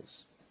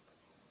Shabbos.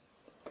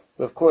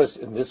 But of course,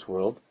 in this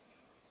world,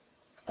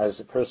 as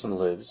a person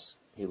lives,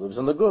 he lives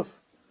in the guf.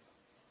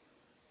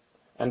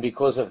 And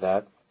because of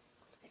that,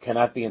 he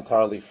cannot be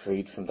entirely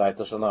freed from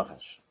Daito Shel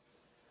Nachash.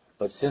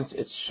 But since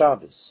it's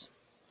Shabbos,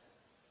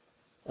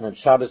 and on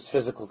Shabbos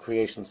physical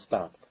creation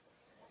stopped,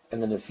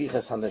 and the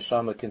Nefichas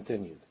HaNeshama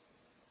continued,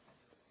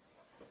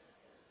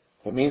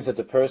 it means that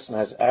the person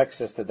has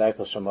access to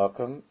Daito Shel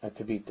Makam, and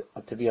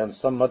to be on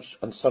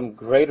some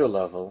greater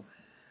level,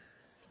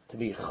 to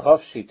be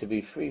chafshi, to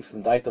be free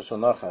from Daito Shel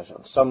Nachash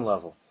on some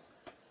level,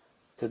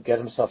 to get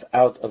himself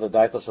out of the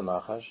Daito Shel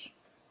Nachash,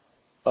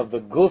 of the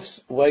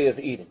guf's way of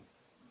eating,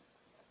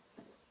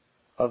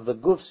 of the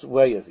Nachash's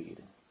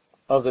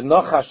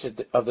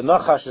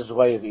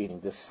way of eating,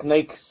 the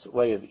snake's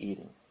way of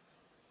eating.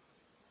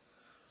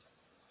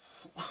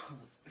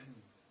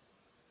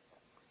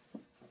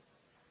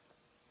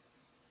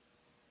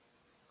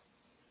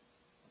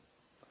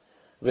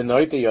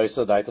 V'noite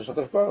yoyso Daito Shel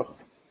Kadosh Baruch Hu.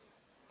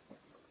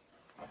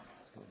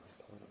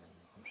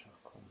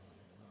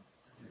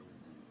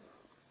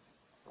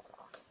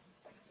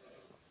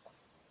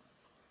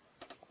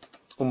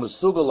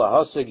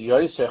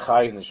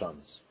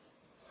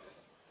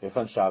 If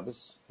on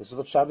Shabbos, this is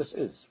what Shabbos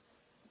is.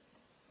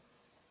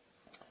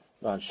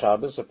 Now on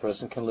Shabbos, a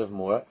person can live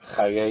more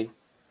chaye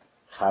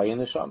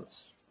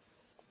neshamas.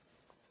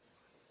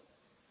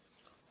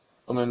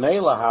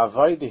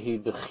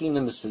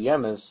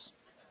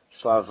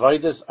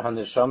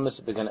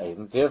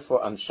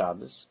 Therefore, on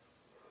Shabbos,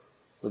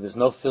 where there's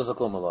no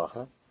physical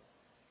malacha,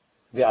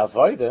 the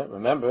avodah,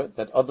 remember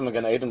that Adam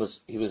Gan Eden was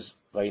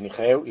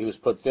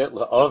put there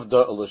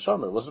la'avda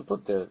l'shamar. It wasn't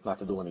put there not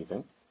to do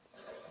anything.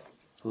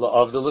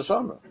 La'avda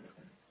l'shamar.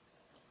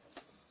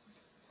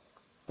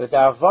 But the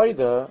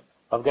avodah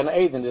of Gan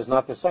Eden is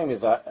not the same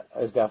as the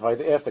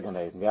avodah after Gan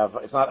Eden.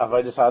 It's not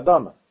avodah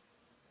ha'adama.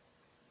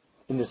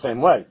 In the same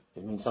way,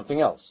 it means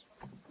something else.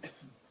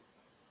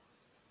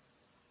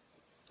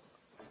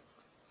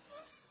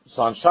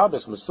 So on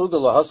Shabbos, therefore,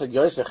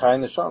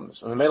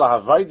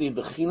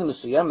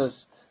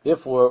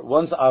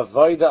 one's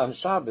avodah on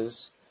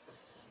Shabbos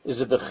is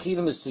a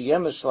bechina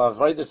mesuyemes shel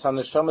avodas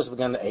haneshamas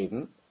b'Gan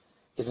Eden,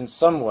 is in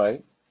some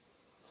way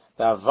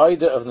the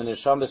avodah of the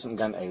neshamas in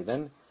Gan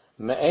Eden,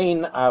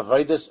 me'ein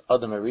avodas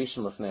adam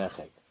harishon lefnei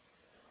hachet.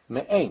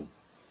 Me'ein,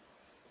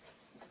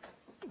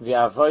 the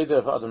avodah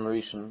of adam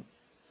harishon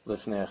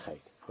lefnei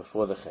hachet,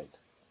 before the chet.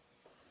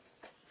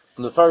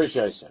 And the Farish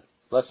Yosef,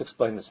 let's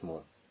explain this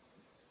more.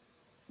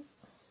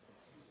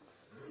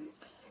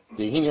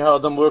 The hini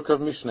ha'adam work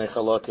of mishnei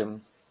chalakim.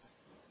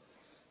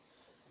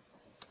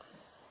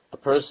 A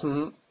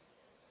person,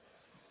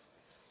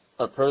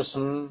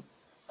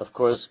 of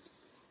course,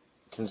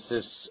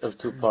 consists of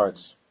two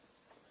parts.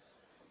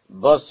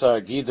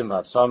 Basar, gidim,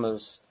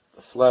 atzamas,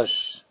 the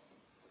flesh,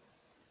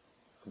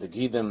 the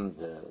gidim,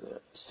 the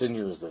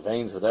sinews, the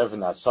veins, whatever,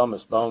 and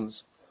atzamas,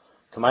 bones.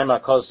 Kamayim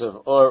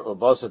ha'kosev, or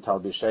basar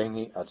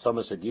talbisheni,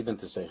 atzamas, gidim,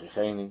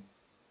 tesechicheni.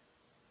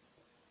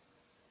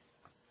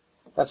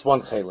 That's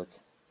one chelik.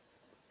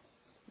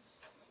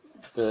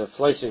 The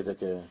flesh is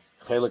like a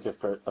chelik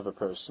of a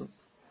person.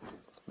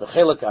 The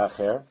chelik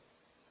acher,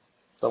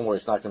 don't worry,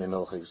 it's not going to be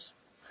milchis.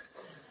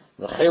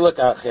 The chelik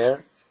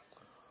acher,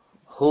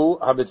 hu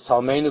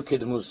habitzalmenu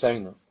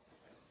kidmuseinu.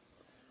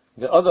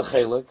 The other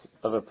chelik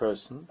of a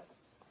person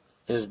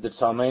is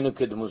bitzalmenu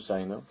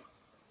kidmuseinu.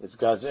 It's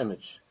God's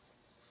image.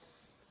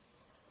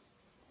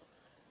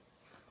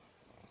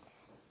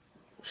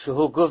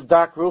 shehu guf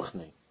dak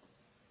ruchni,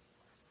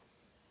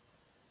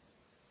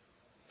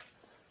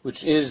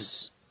 which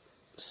is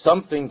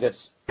something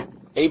that's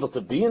able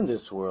to be in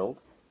this world.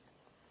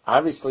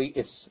 Obviously,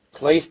 it's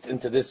placed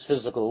into this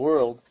physical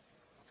world,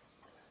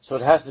 so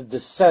it has to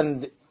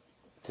descend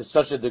to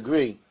such a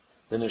degree,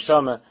 the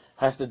neshama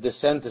has to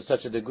descend to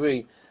such a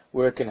degree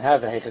where it can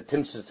have a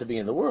hechetimtza to be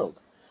in the world.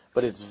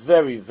 But it's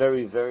very,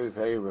 very, very,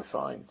 very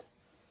refined.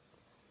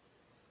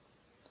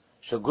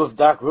 Shaguf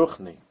dak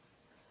ruchni,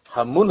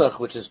 hamunach,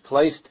 which is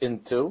placed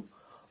into,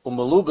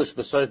 umalubish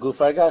b'sar guf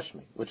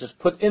agashmi, which is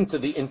put into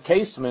the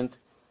encasement,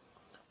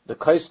 the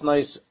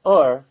kaisnais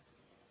or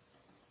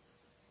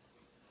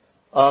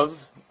of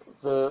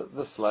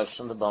the flesh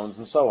and the bones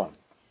and so on.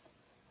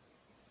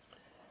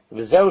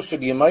 So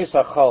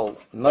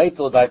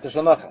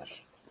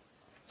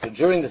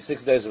during the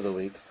 6 days of the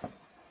week,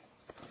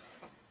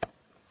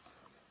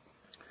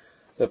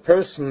 the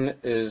person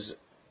is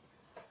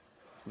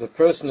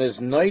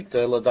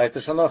noita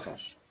l'daita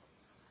shanachash.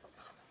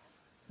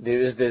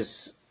 There is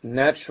this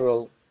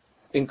natural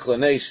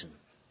inclination.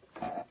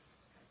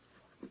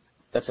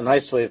 That's a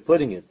nice way of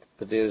putting it,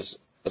 but there's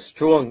a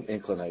strong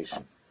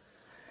inclination.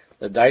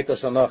 L'daita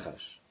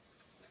shanachash.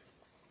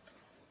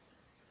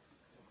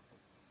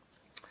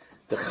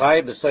 The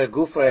chai b'sar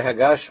gufay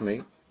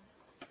hagashmi,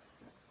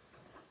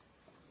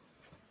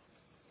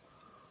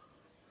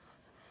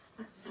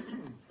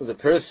 the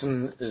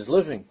person is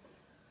living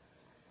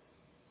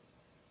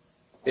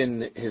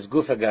in his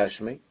guf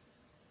hagashmi,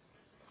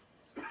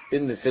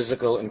 in the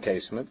physical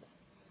encasement,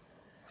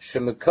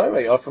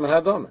 shemekare ofram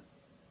hadome,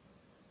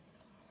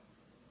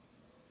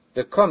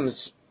 that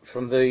comes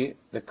from the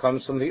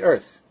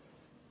earth,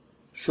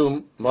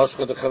 shum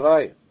moshcha de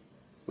chavaya,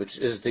 which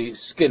is the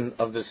skin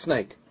of the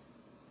snake.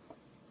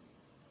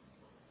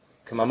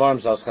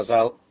 Kamamarms as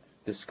Chazal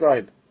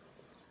describe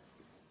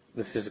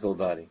the physical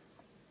body.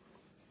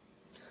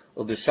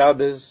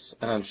 Ub'Shabbos,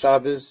 and on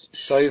Shabbos,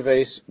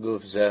 shoyves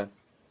guf zeh,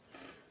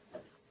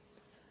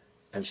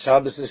 and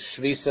Shabbos is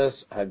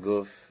shvisas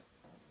haguf.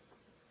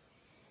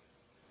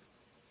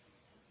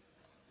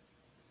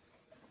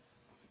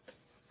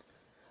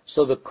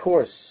 So the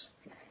coarse,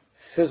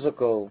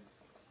 physical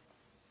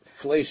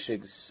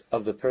fleshigs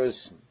of the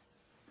person,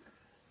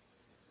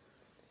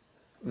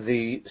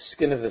 the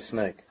skin of the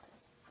snake,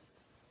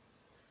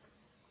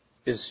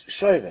 is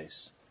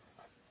shoyves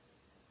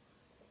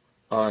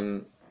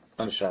on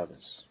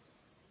Shabbos.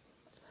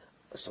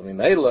 So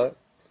Mimela,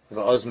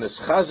 v'oz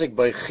mischazik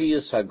by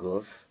chiyas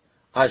haguf,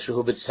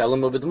 ashehu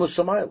b'tzelem u'b'dmus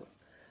shamayla.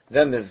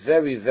 Then the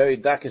very, very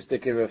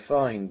dakistic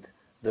refined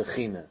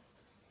bechina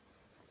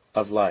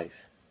of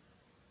life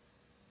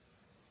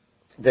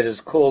that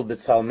is called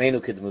b'tzalmenu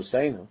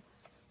kidmuseinu,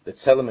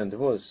 b'tzelem and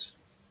dmus,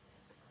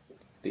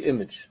 the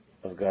image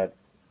of God,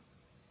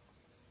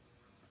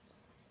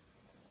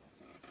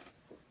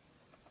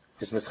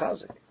 is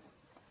mischazik.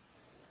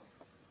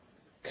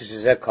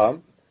 K'shezeh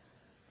kam,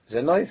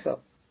 zeh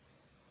noifel.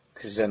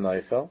 K'shezeh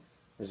noifel,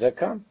 zeh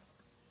kam.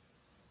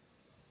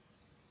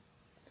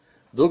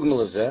 Dugma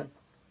lezeh,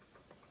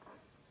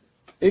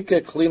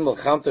 Ike kli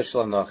melchamta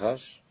shel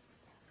nachash.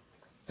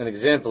 An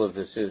example of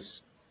this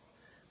is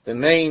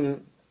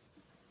one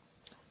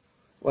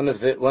of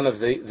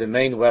the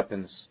main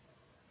weapons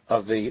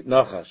of the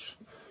nachash.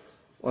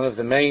 One of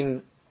the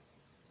main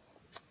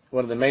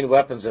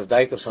weapons of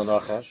daita shel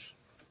nachash,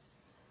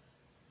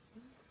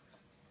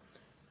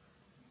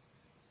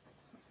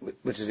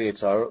 which is the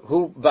Yitzhar,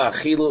 hu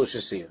ba'achilu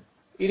u'shasiyah,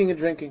 eating and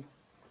drinking.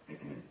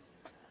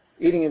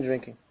 Eating and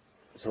drinking.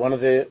 It's one of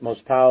the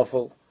most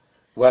powerful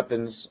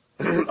weapons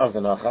of the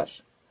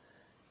Nachash.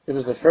 It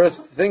was the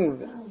first thing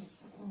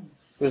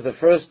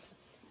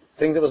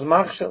that was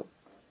machshel.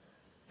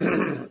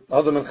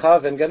 Adam and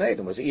Chav and Gan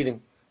Eden was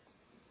eating.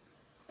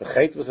 The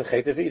chait was a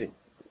chait of eating.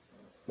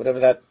 Whatever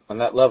that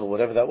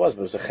was,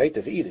 but it was a chait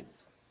of eating.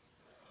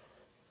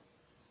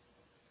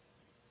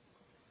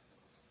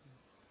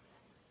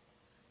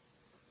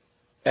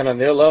 And on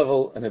their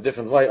level, in a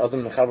different way,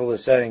 Adam and Chava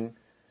was saying,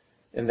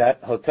 in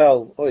that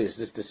hotel, oh yes,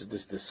 this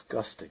is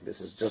disgusting. This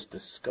is just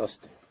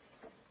disgusting.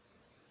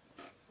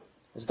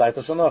 It's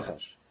daita shel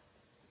nachash.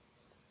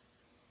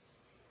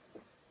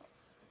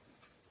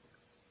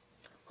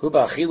 Hu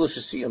ba'achilu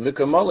shesiyah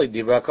mikamali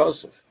dibra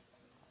kosef.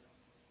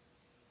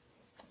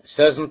 It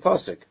says in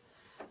Pasuk,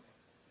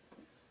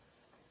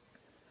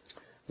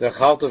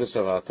 V'chalta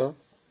v'savata,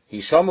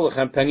 Yishamu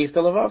lechem penif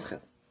telavavchem.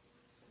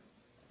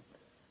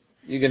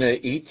 You're going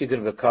to eat, you're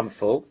going to become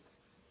full,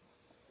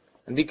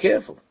 and be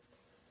careful.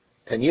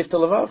 Penif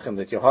telavavchem,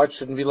 that your heart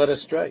shouldn't be led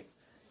astray.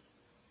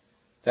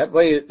 That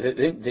way, the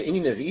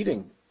inyan of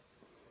eating,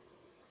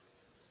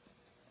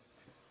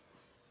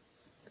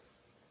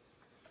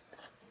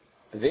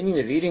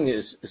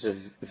 is a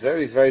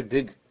very, very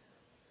big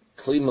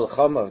kli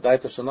milchama of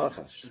daita shel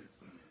nachash.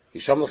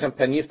 Yisham lechem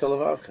penif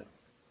telavavchem.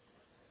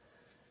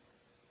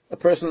 A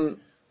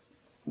person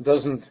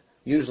doesn't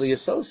usually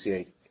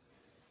associate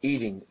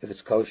eating, if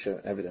it's kosher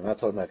and everything. I'm not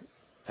talking about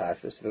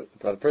tafis,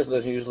 but a person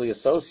doesn't usually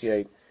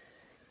associate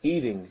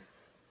eating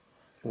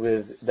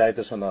with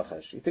daita shel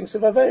nachash. He thinks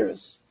of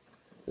averos.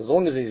 As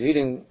long as he's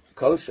eating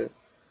kosher,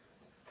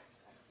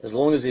 as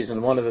long as he's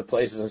in one of the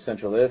places on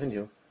Central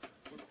Avenue,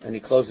 and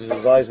he closes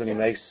his eyes when he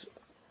makes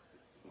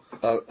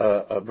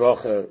a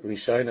bracha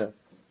rishona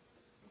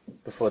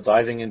before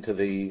diving into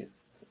the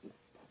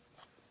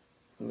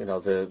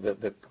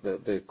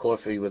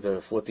coffee with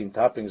the 14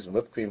 toppings and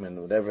whipped cream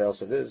and whatever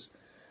else it is,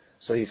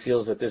 so he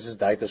feels that this is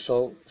daita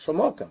shel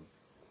mokam.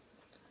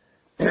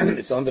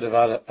 It's under the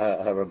Vada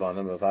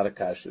Harabanim, Vada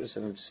Kashrus,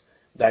 and it's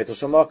daita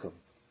shel mokam.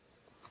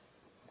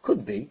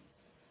 Could be.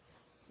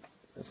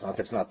 It's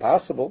not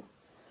possible.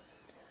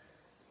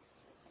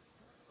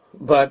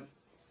 But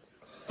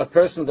a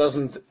person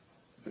doesn't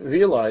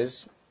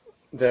realize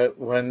that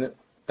when,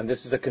 and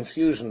this is the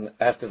confusion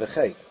after the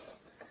chay,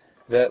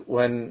 that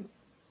when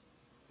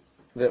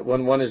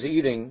one is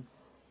eating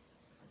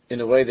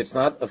in a way that's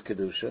not of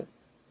kedusha,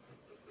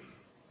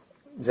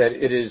 that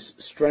it is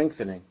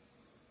strengthening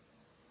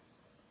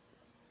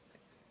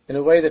in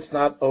a way that's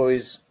not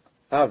always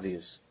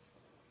obvious.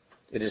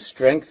 It is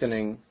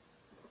strengthening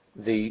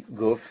the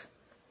guf.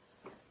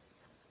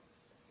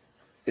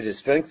 It is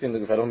strengthening the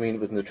guf. I don't mean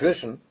with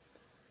nutrition.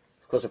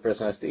 Of course, a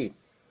person has to eat.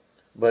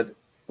 But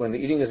when the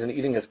eating is an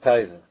eating of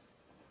taiva,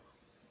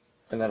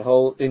 and that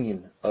whole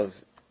inyan of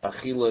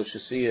achila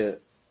shasiya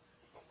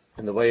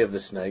in the way of the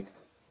snake,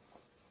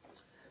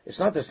 it's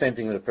not the same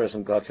thing when a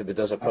person, God forbid,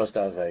 does a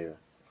prosta aveira.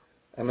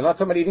 And we're not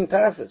talking about eating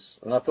tarfas.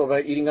 We're not talking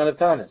about eating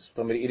anatanis.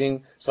 We're talking about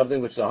eating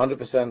something which is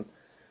 100%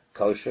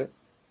 kosher,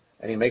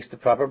 and he makes the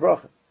proper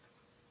bracha.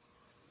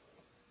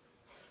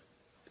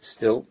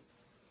 Still,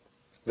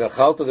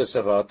 v'achalta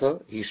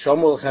v'savata,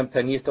 yishomu lechem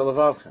penifta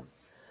levavchem.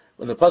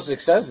 When the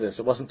pasuk says this,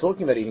 it wasn't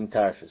talking about eating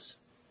tarfas.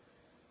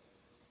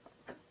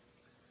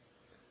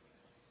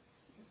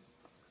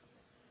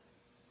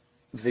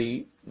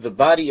 The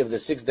body of the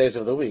 6 days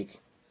of the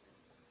week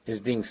is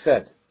being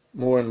fed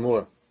more and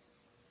more.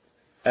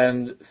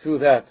 And through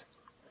that,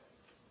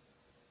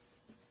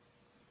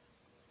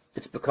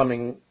 it's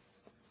becoming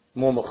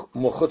more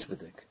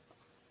chutzpahdik.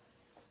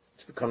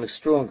 It's becoming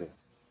stronger.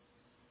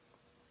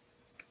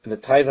 And the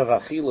taiva of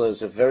achila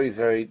is a very,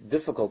 very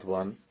difficult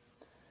one,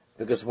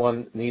 because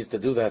one needs to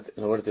do that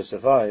in order to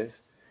survive.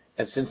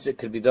 And since it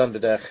could be done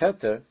b'derech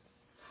heter,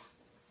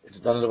 it's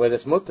done in a way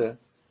that's mutter.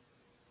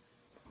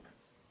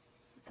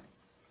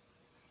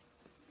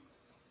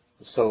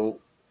 So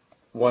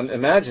one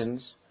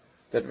imagines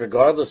that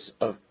regardless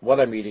of what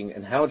I'm eating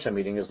and how much I'm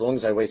eating, as long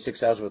as I wait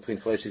 6 hours between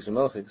fleishiks and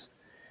milchiks,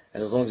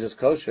 and as long as it's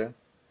kosher,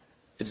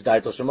 it's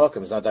daita shel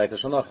mokam, it's not daita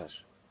shel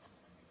nachash.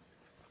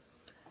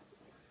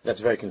 That's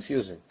very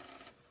confusing.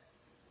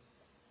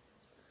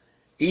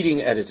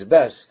 Eating at its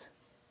best,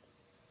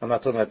 I'm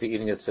not talking about the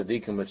eating at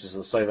tzaddikim, which is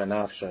l'soiva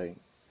nafshay,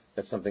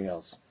 that's something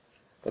else.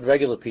 But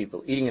regular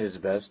people, eating at its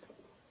best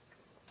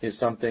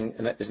is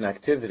an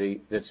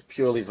activity that's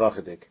purely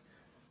vachadik,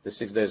 the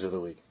 6 days of the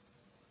week.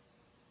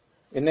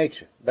 In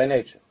nature, by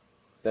nature.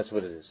 That's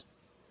what it is.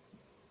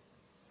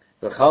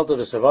 V'chalta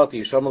v'savati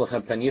yishomu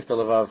lechem penifta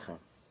levavchem.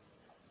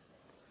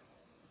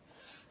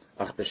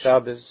 Ach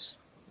b'Shabbos,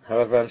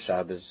 however on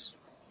Shabbos,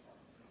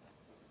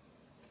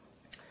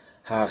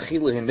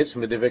 ha'achilu hi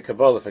mitzvah d'ivei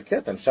Kabbalah.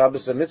 Forget, on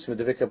Shabbos a mitzvah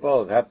d'ivei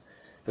Kabbalah. That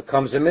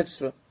becomes a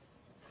mitzvah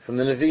from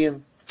the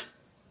Nevi'im.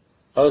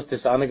 Oz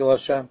tis'aneg el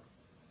Hashem.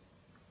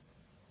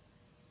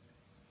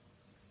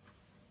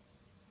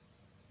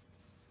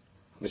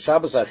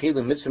 B'Shabbos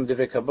achilu mitzvah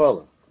d'ivei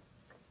Kabbalah.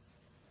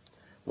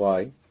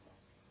 Why?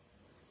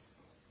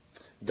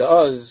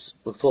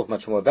 We'll talk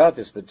much more about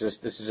this, but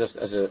this is just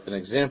as an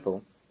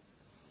example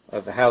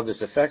of how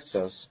this affects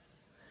us.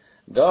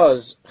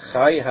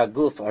 Chai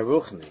haguf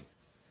aruchni,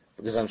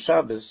 because on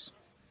Shabbos,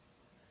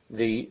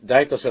 the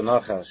daitos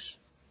nachash,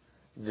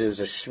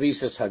 there's a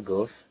shvisas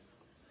haguf,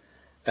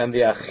 and the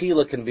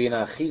achila can be an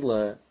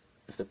achila,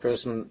 if the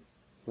person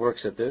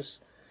works at this,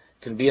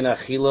 can be an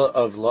achila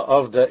of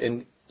la'avda,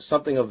 in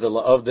something of the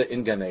la'avda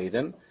in Gan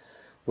Eden,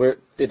 where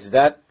it's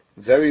that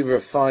very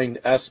refined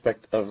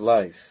aspect of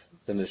life,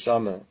 the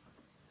neshama,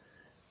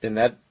 in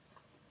that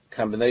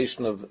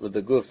combination with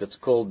the guf that's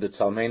called the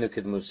Tzalmeinu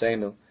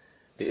Kidmusenu,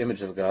 the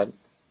image of God,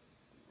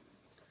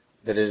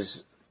 that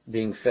is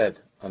being fed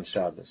on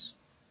Shabbos.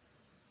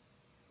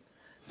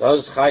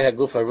 Does chai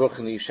haguf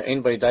haruchni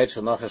she'ein bei dait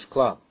shel nachash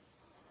klal.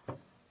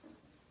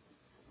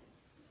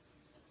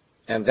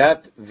 And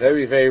that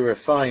very, very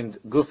refined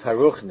guf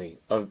haruchni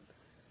of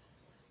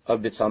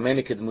the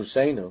Tzalmeinu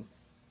Kidmusenu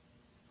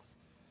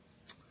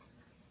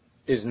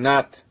is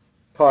not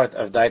part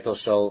of daitel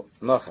shel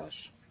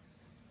nachash.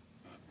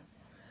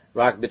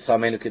 Rak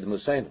b'tzalmeinu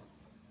kidmuseinu.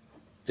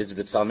 It's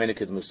b'tzalmeinu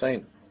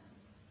kidmuseinu.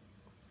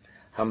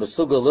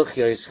 Hamasuga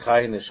luchya is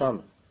chai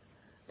neshama.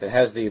 That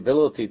has the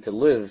ability to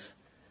live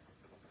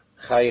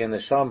chai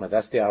neshama.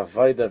 That's the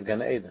avodah of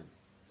Gan Eden.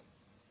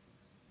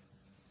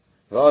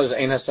 V'oz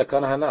ein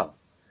hasakana hanal.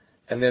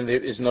 And then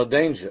there is no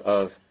danger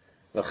of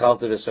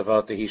v'chalta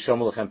v'savata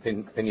hishomu lechem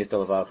pinyat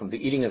levavchem.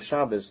 The eating of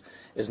Shabbos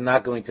is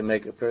not going to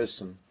make a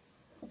person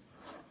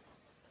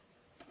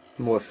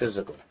more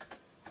physical.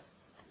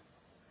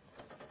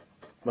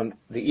 When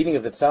the eating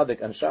of the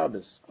tzaddik on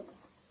Shabbos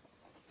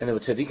And there were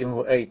tzaddikim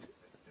who ate.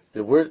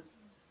 There were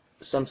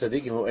some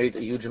tzaddikim who ate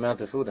a huge amount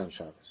of food on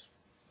Shabbos.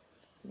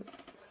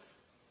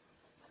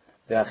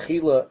 The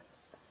achila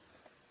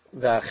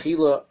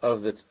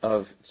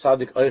of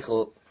tzaddik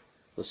eichel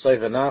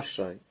l'soiva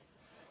nafshay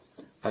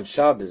on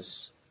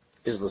Shabbos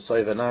is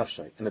l'soiva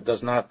nafshay, and it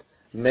does not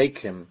make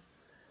him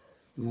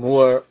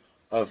more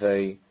of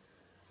a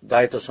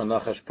daitos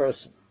hanachash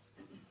person.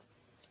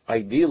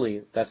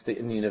 Ideally, that's the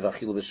Indian of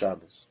achila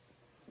b'Shabbos.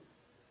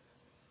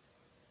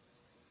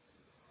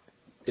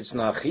 It's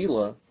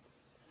nachila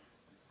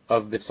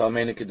of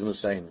bitzalmenu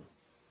k'dmuseinu,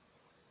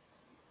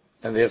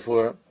 and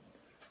therefore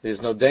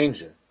there's no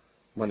danger.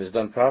 When it's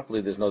done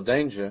properly, there's no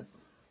danger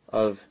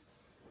of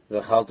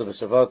v'chalta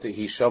v'savati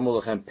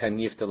hishamu lechem pen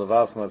yifta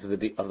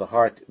levavchem, of the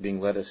heart being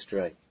led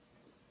astray.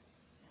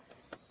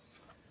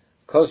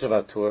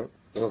 Kosev Tur,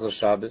 the Hilchos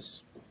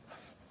Shabbos.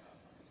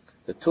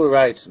 The Tur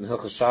writes in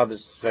Hilchos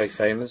Shabbos, it's very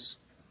famous.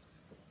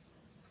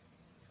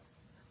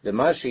 The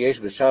Mashi yesh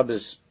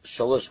b'Shabbos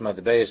shalosh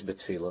matbeis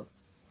b'tefillah.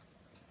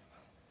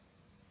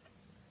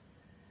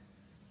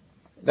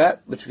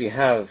 That which we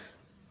have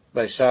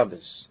by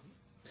Shabbos,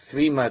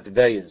 3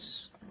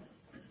 matbeis,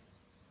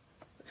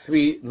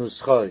 3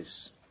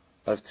 nuschos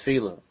of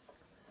tefillah,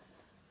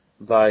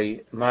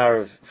 by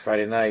Marv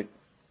Friday night,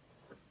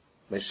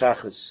 by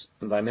Shachos,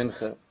 and by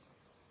Mincha.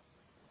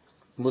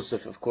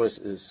 Musaf, of course,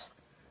 is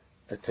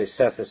a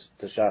Tosefes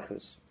to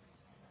Shachos.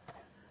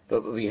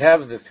 But we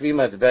have the 3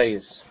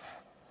 matbeis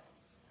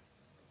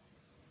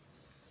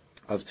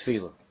of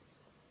tefillah.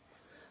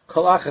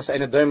 Kol achas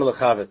eine doime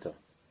lechaveta.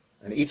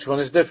 And each one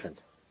is different.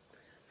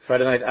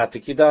 Friday night, Ata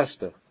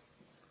Kidashta.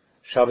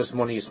 Shabbos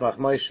morning, Yismach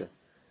Moshe.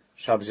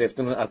 Shabbos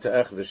afternoon, Ata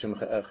Echa,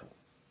 V'Shimcha Echa.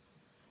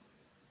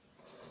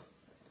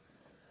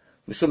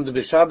 Mishum de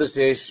b'Shabbos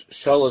yesh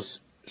shalos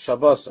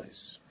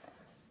Shabbosais.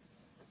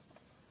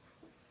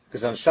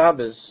 Because on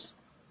Shabbos,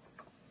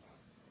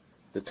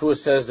 the Torah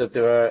says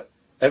that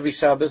every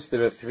Shabbos,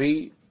 there are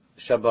 3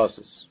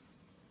 Shabboses,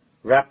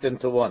 wrapped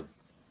into one.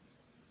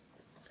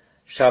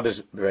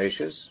 Shabbos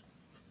Bereishis,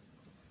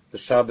 the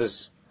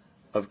Shabbos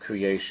of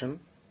creation,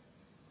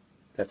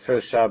 that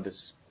first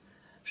Shabbos.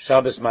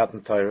 Shabbos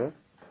Matan Torah,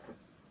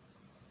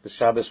 the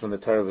Shabbos when the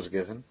Torah was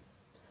given.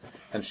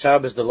 And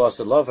Shabbos the Loss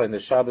of Love, and the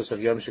Shabbos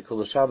of Yom Shekul,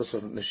 the Shabbos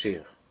of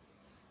Mashiach.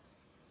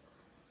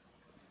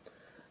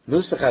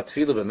 Nusach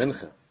HaTfilah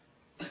b'Mincha,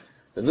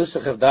 the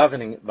Nusach of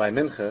davening by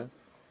Mincha,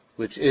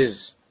 which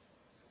is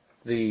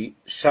the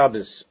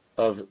Shabbos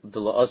of the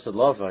Loss of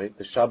Love,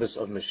 the Shabbos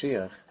of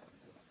Mashiach.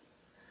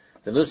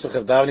 The Nusach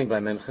of davening by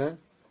Mincha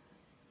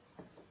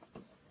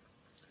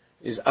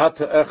is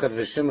Ata Echad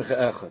V'Shimcha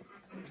Echad.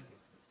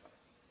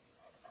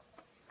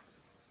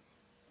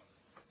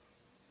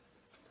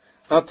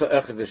 Ata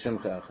Echad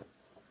V'Shimcha Echad.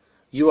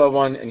 You are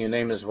one and your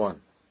name is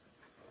one.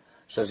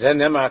 We're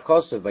talking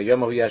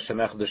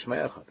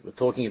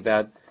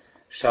about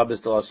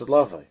Shabbos D'Lasad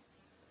Lavai.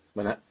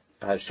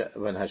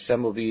 When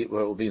Hashem will be,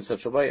 where it will be in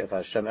such a way, if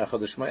Hashem Echad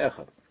D'Shmei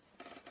Echad.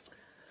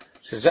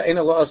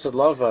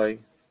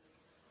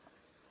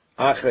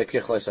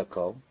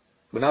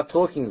 We're not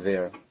talking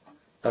there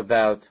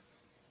about,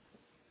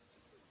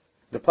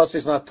 the pasuk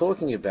is not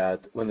talking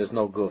about when there's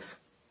no guf.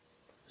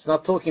 It's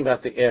not talking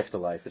about the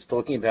afterlife. It's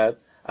talking about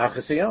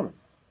Achas Hayom.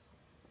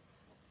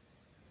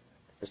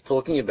 It's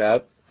talking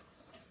about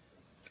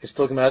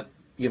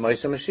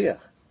Yemaisa Mashiach,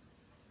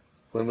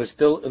 when we're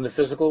still in the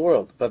physical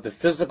world. But the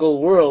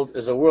physical world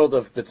is a world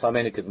of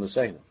B'tzalmenu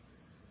K'dmuseinu.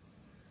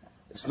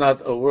 It's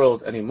not a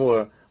world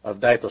anymore of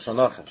Daitos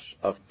Hanachash,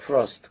 of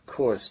crust,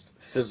 coarse,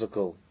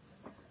 physical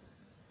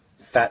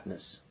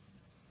fatness.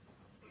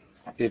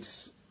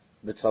 It's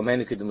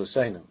B'tzalmenu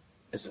K'dmuseinu.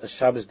 It's a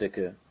Shabbos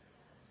Dike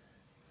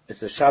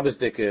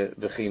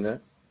Bechina,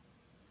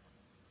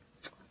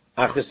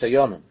 Achas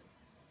Hayomim.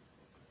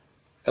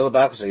 El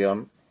B'Achas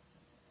Hayom,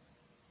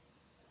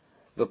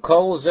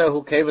 V'kol zeh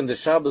hu keven de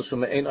Shabbos hu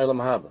me'ein olam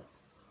haba.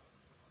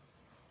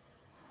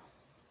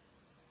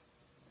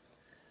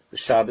 The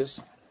Shabbos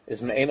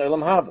is me'ein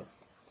olam haba.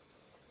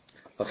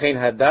 L'chein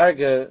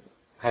hadarge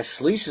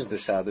hashlishes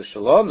b'Shabbos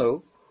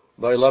shalonu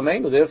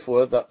ba'olameinu.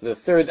 Therefore, the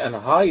third and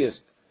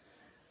highest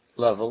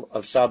level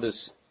of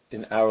Shabbos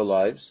in our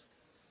lives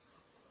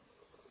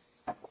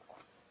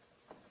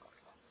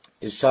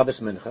is Shabbos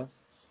Mincha.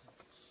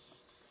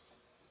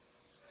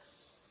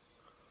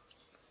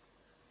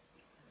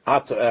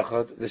 Ata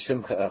Echad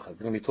V'Shimcha Echad.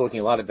 We're going to be talking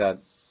a lot about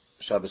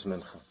Shabbos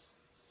Mincha.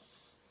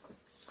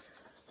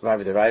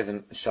 Rabbi the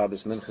Raven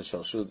Shabbos Mincha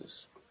Shal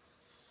Shudas.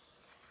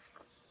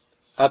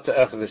 Ata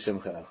Echad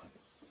V'Shimcha Echad.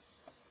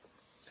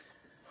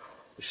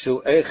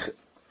 Shu Ech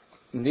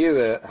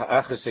Nire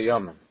Ha'achas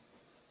Hayomim.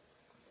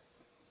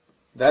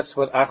 That's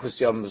what Achas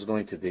Hayomim is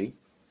going to be.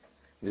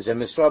 There's a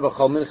Misra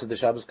B'Chol Mincha the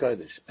Shabbos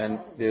Kodesh, and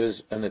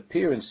there's an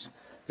appearance.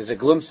 There's a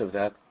glimpse of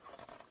that.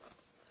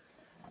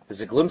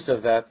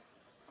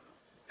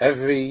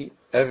 Every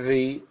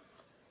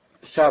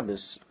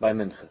Shabbos by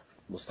Mincha.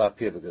 We'll stop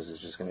here because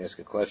it's just going to ask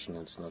a question.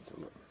 We're not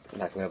going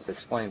to be able to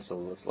explain.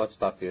 So let's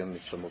stop here and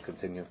we'll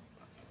continue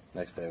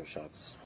next day of Shabbos.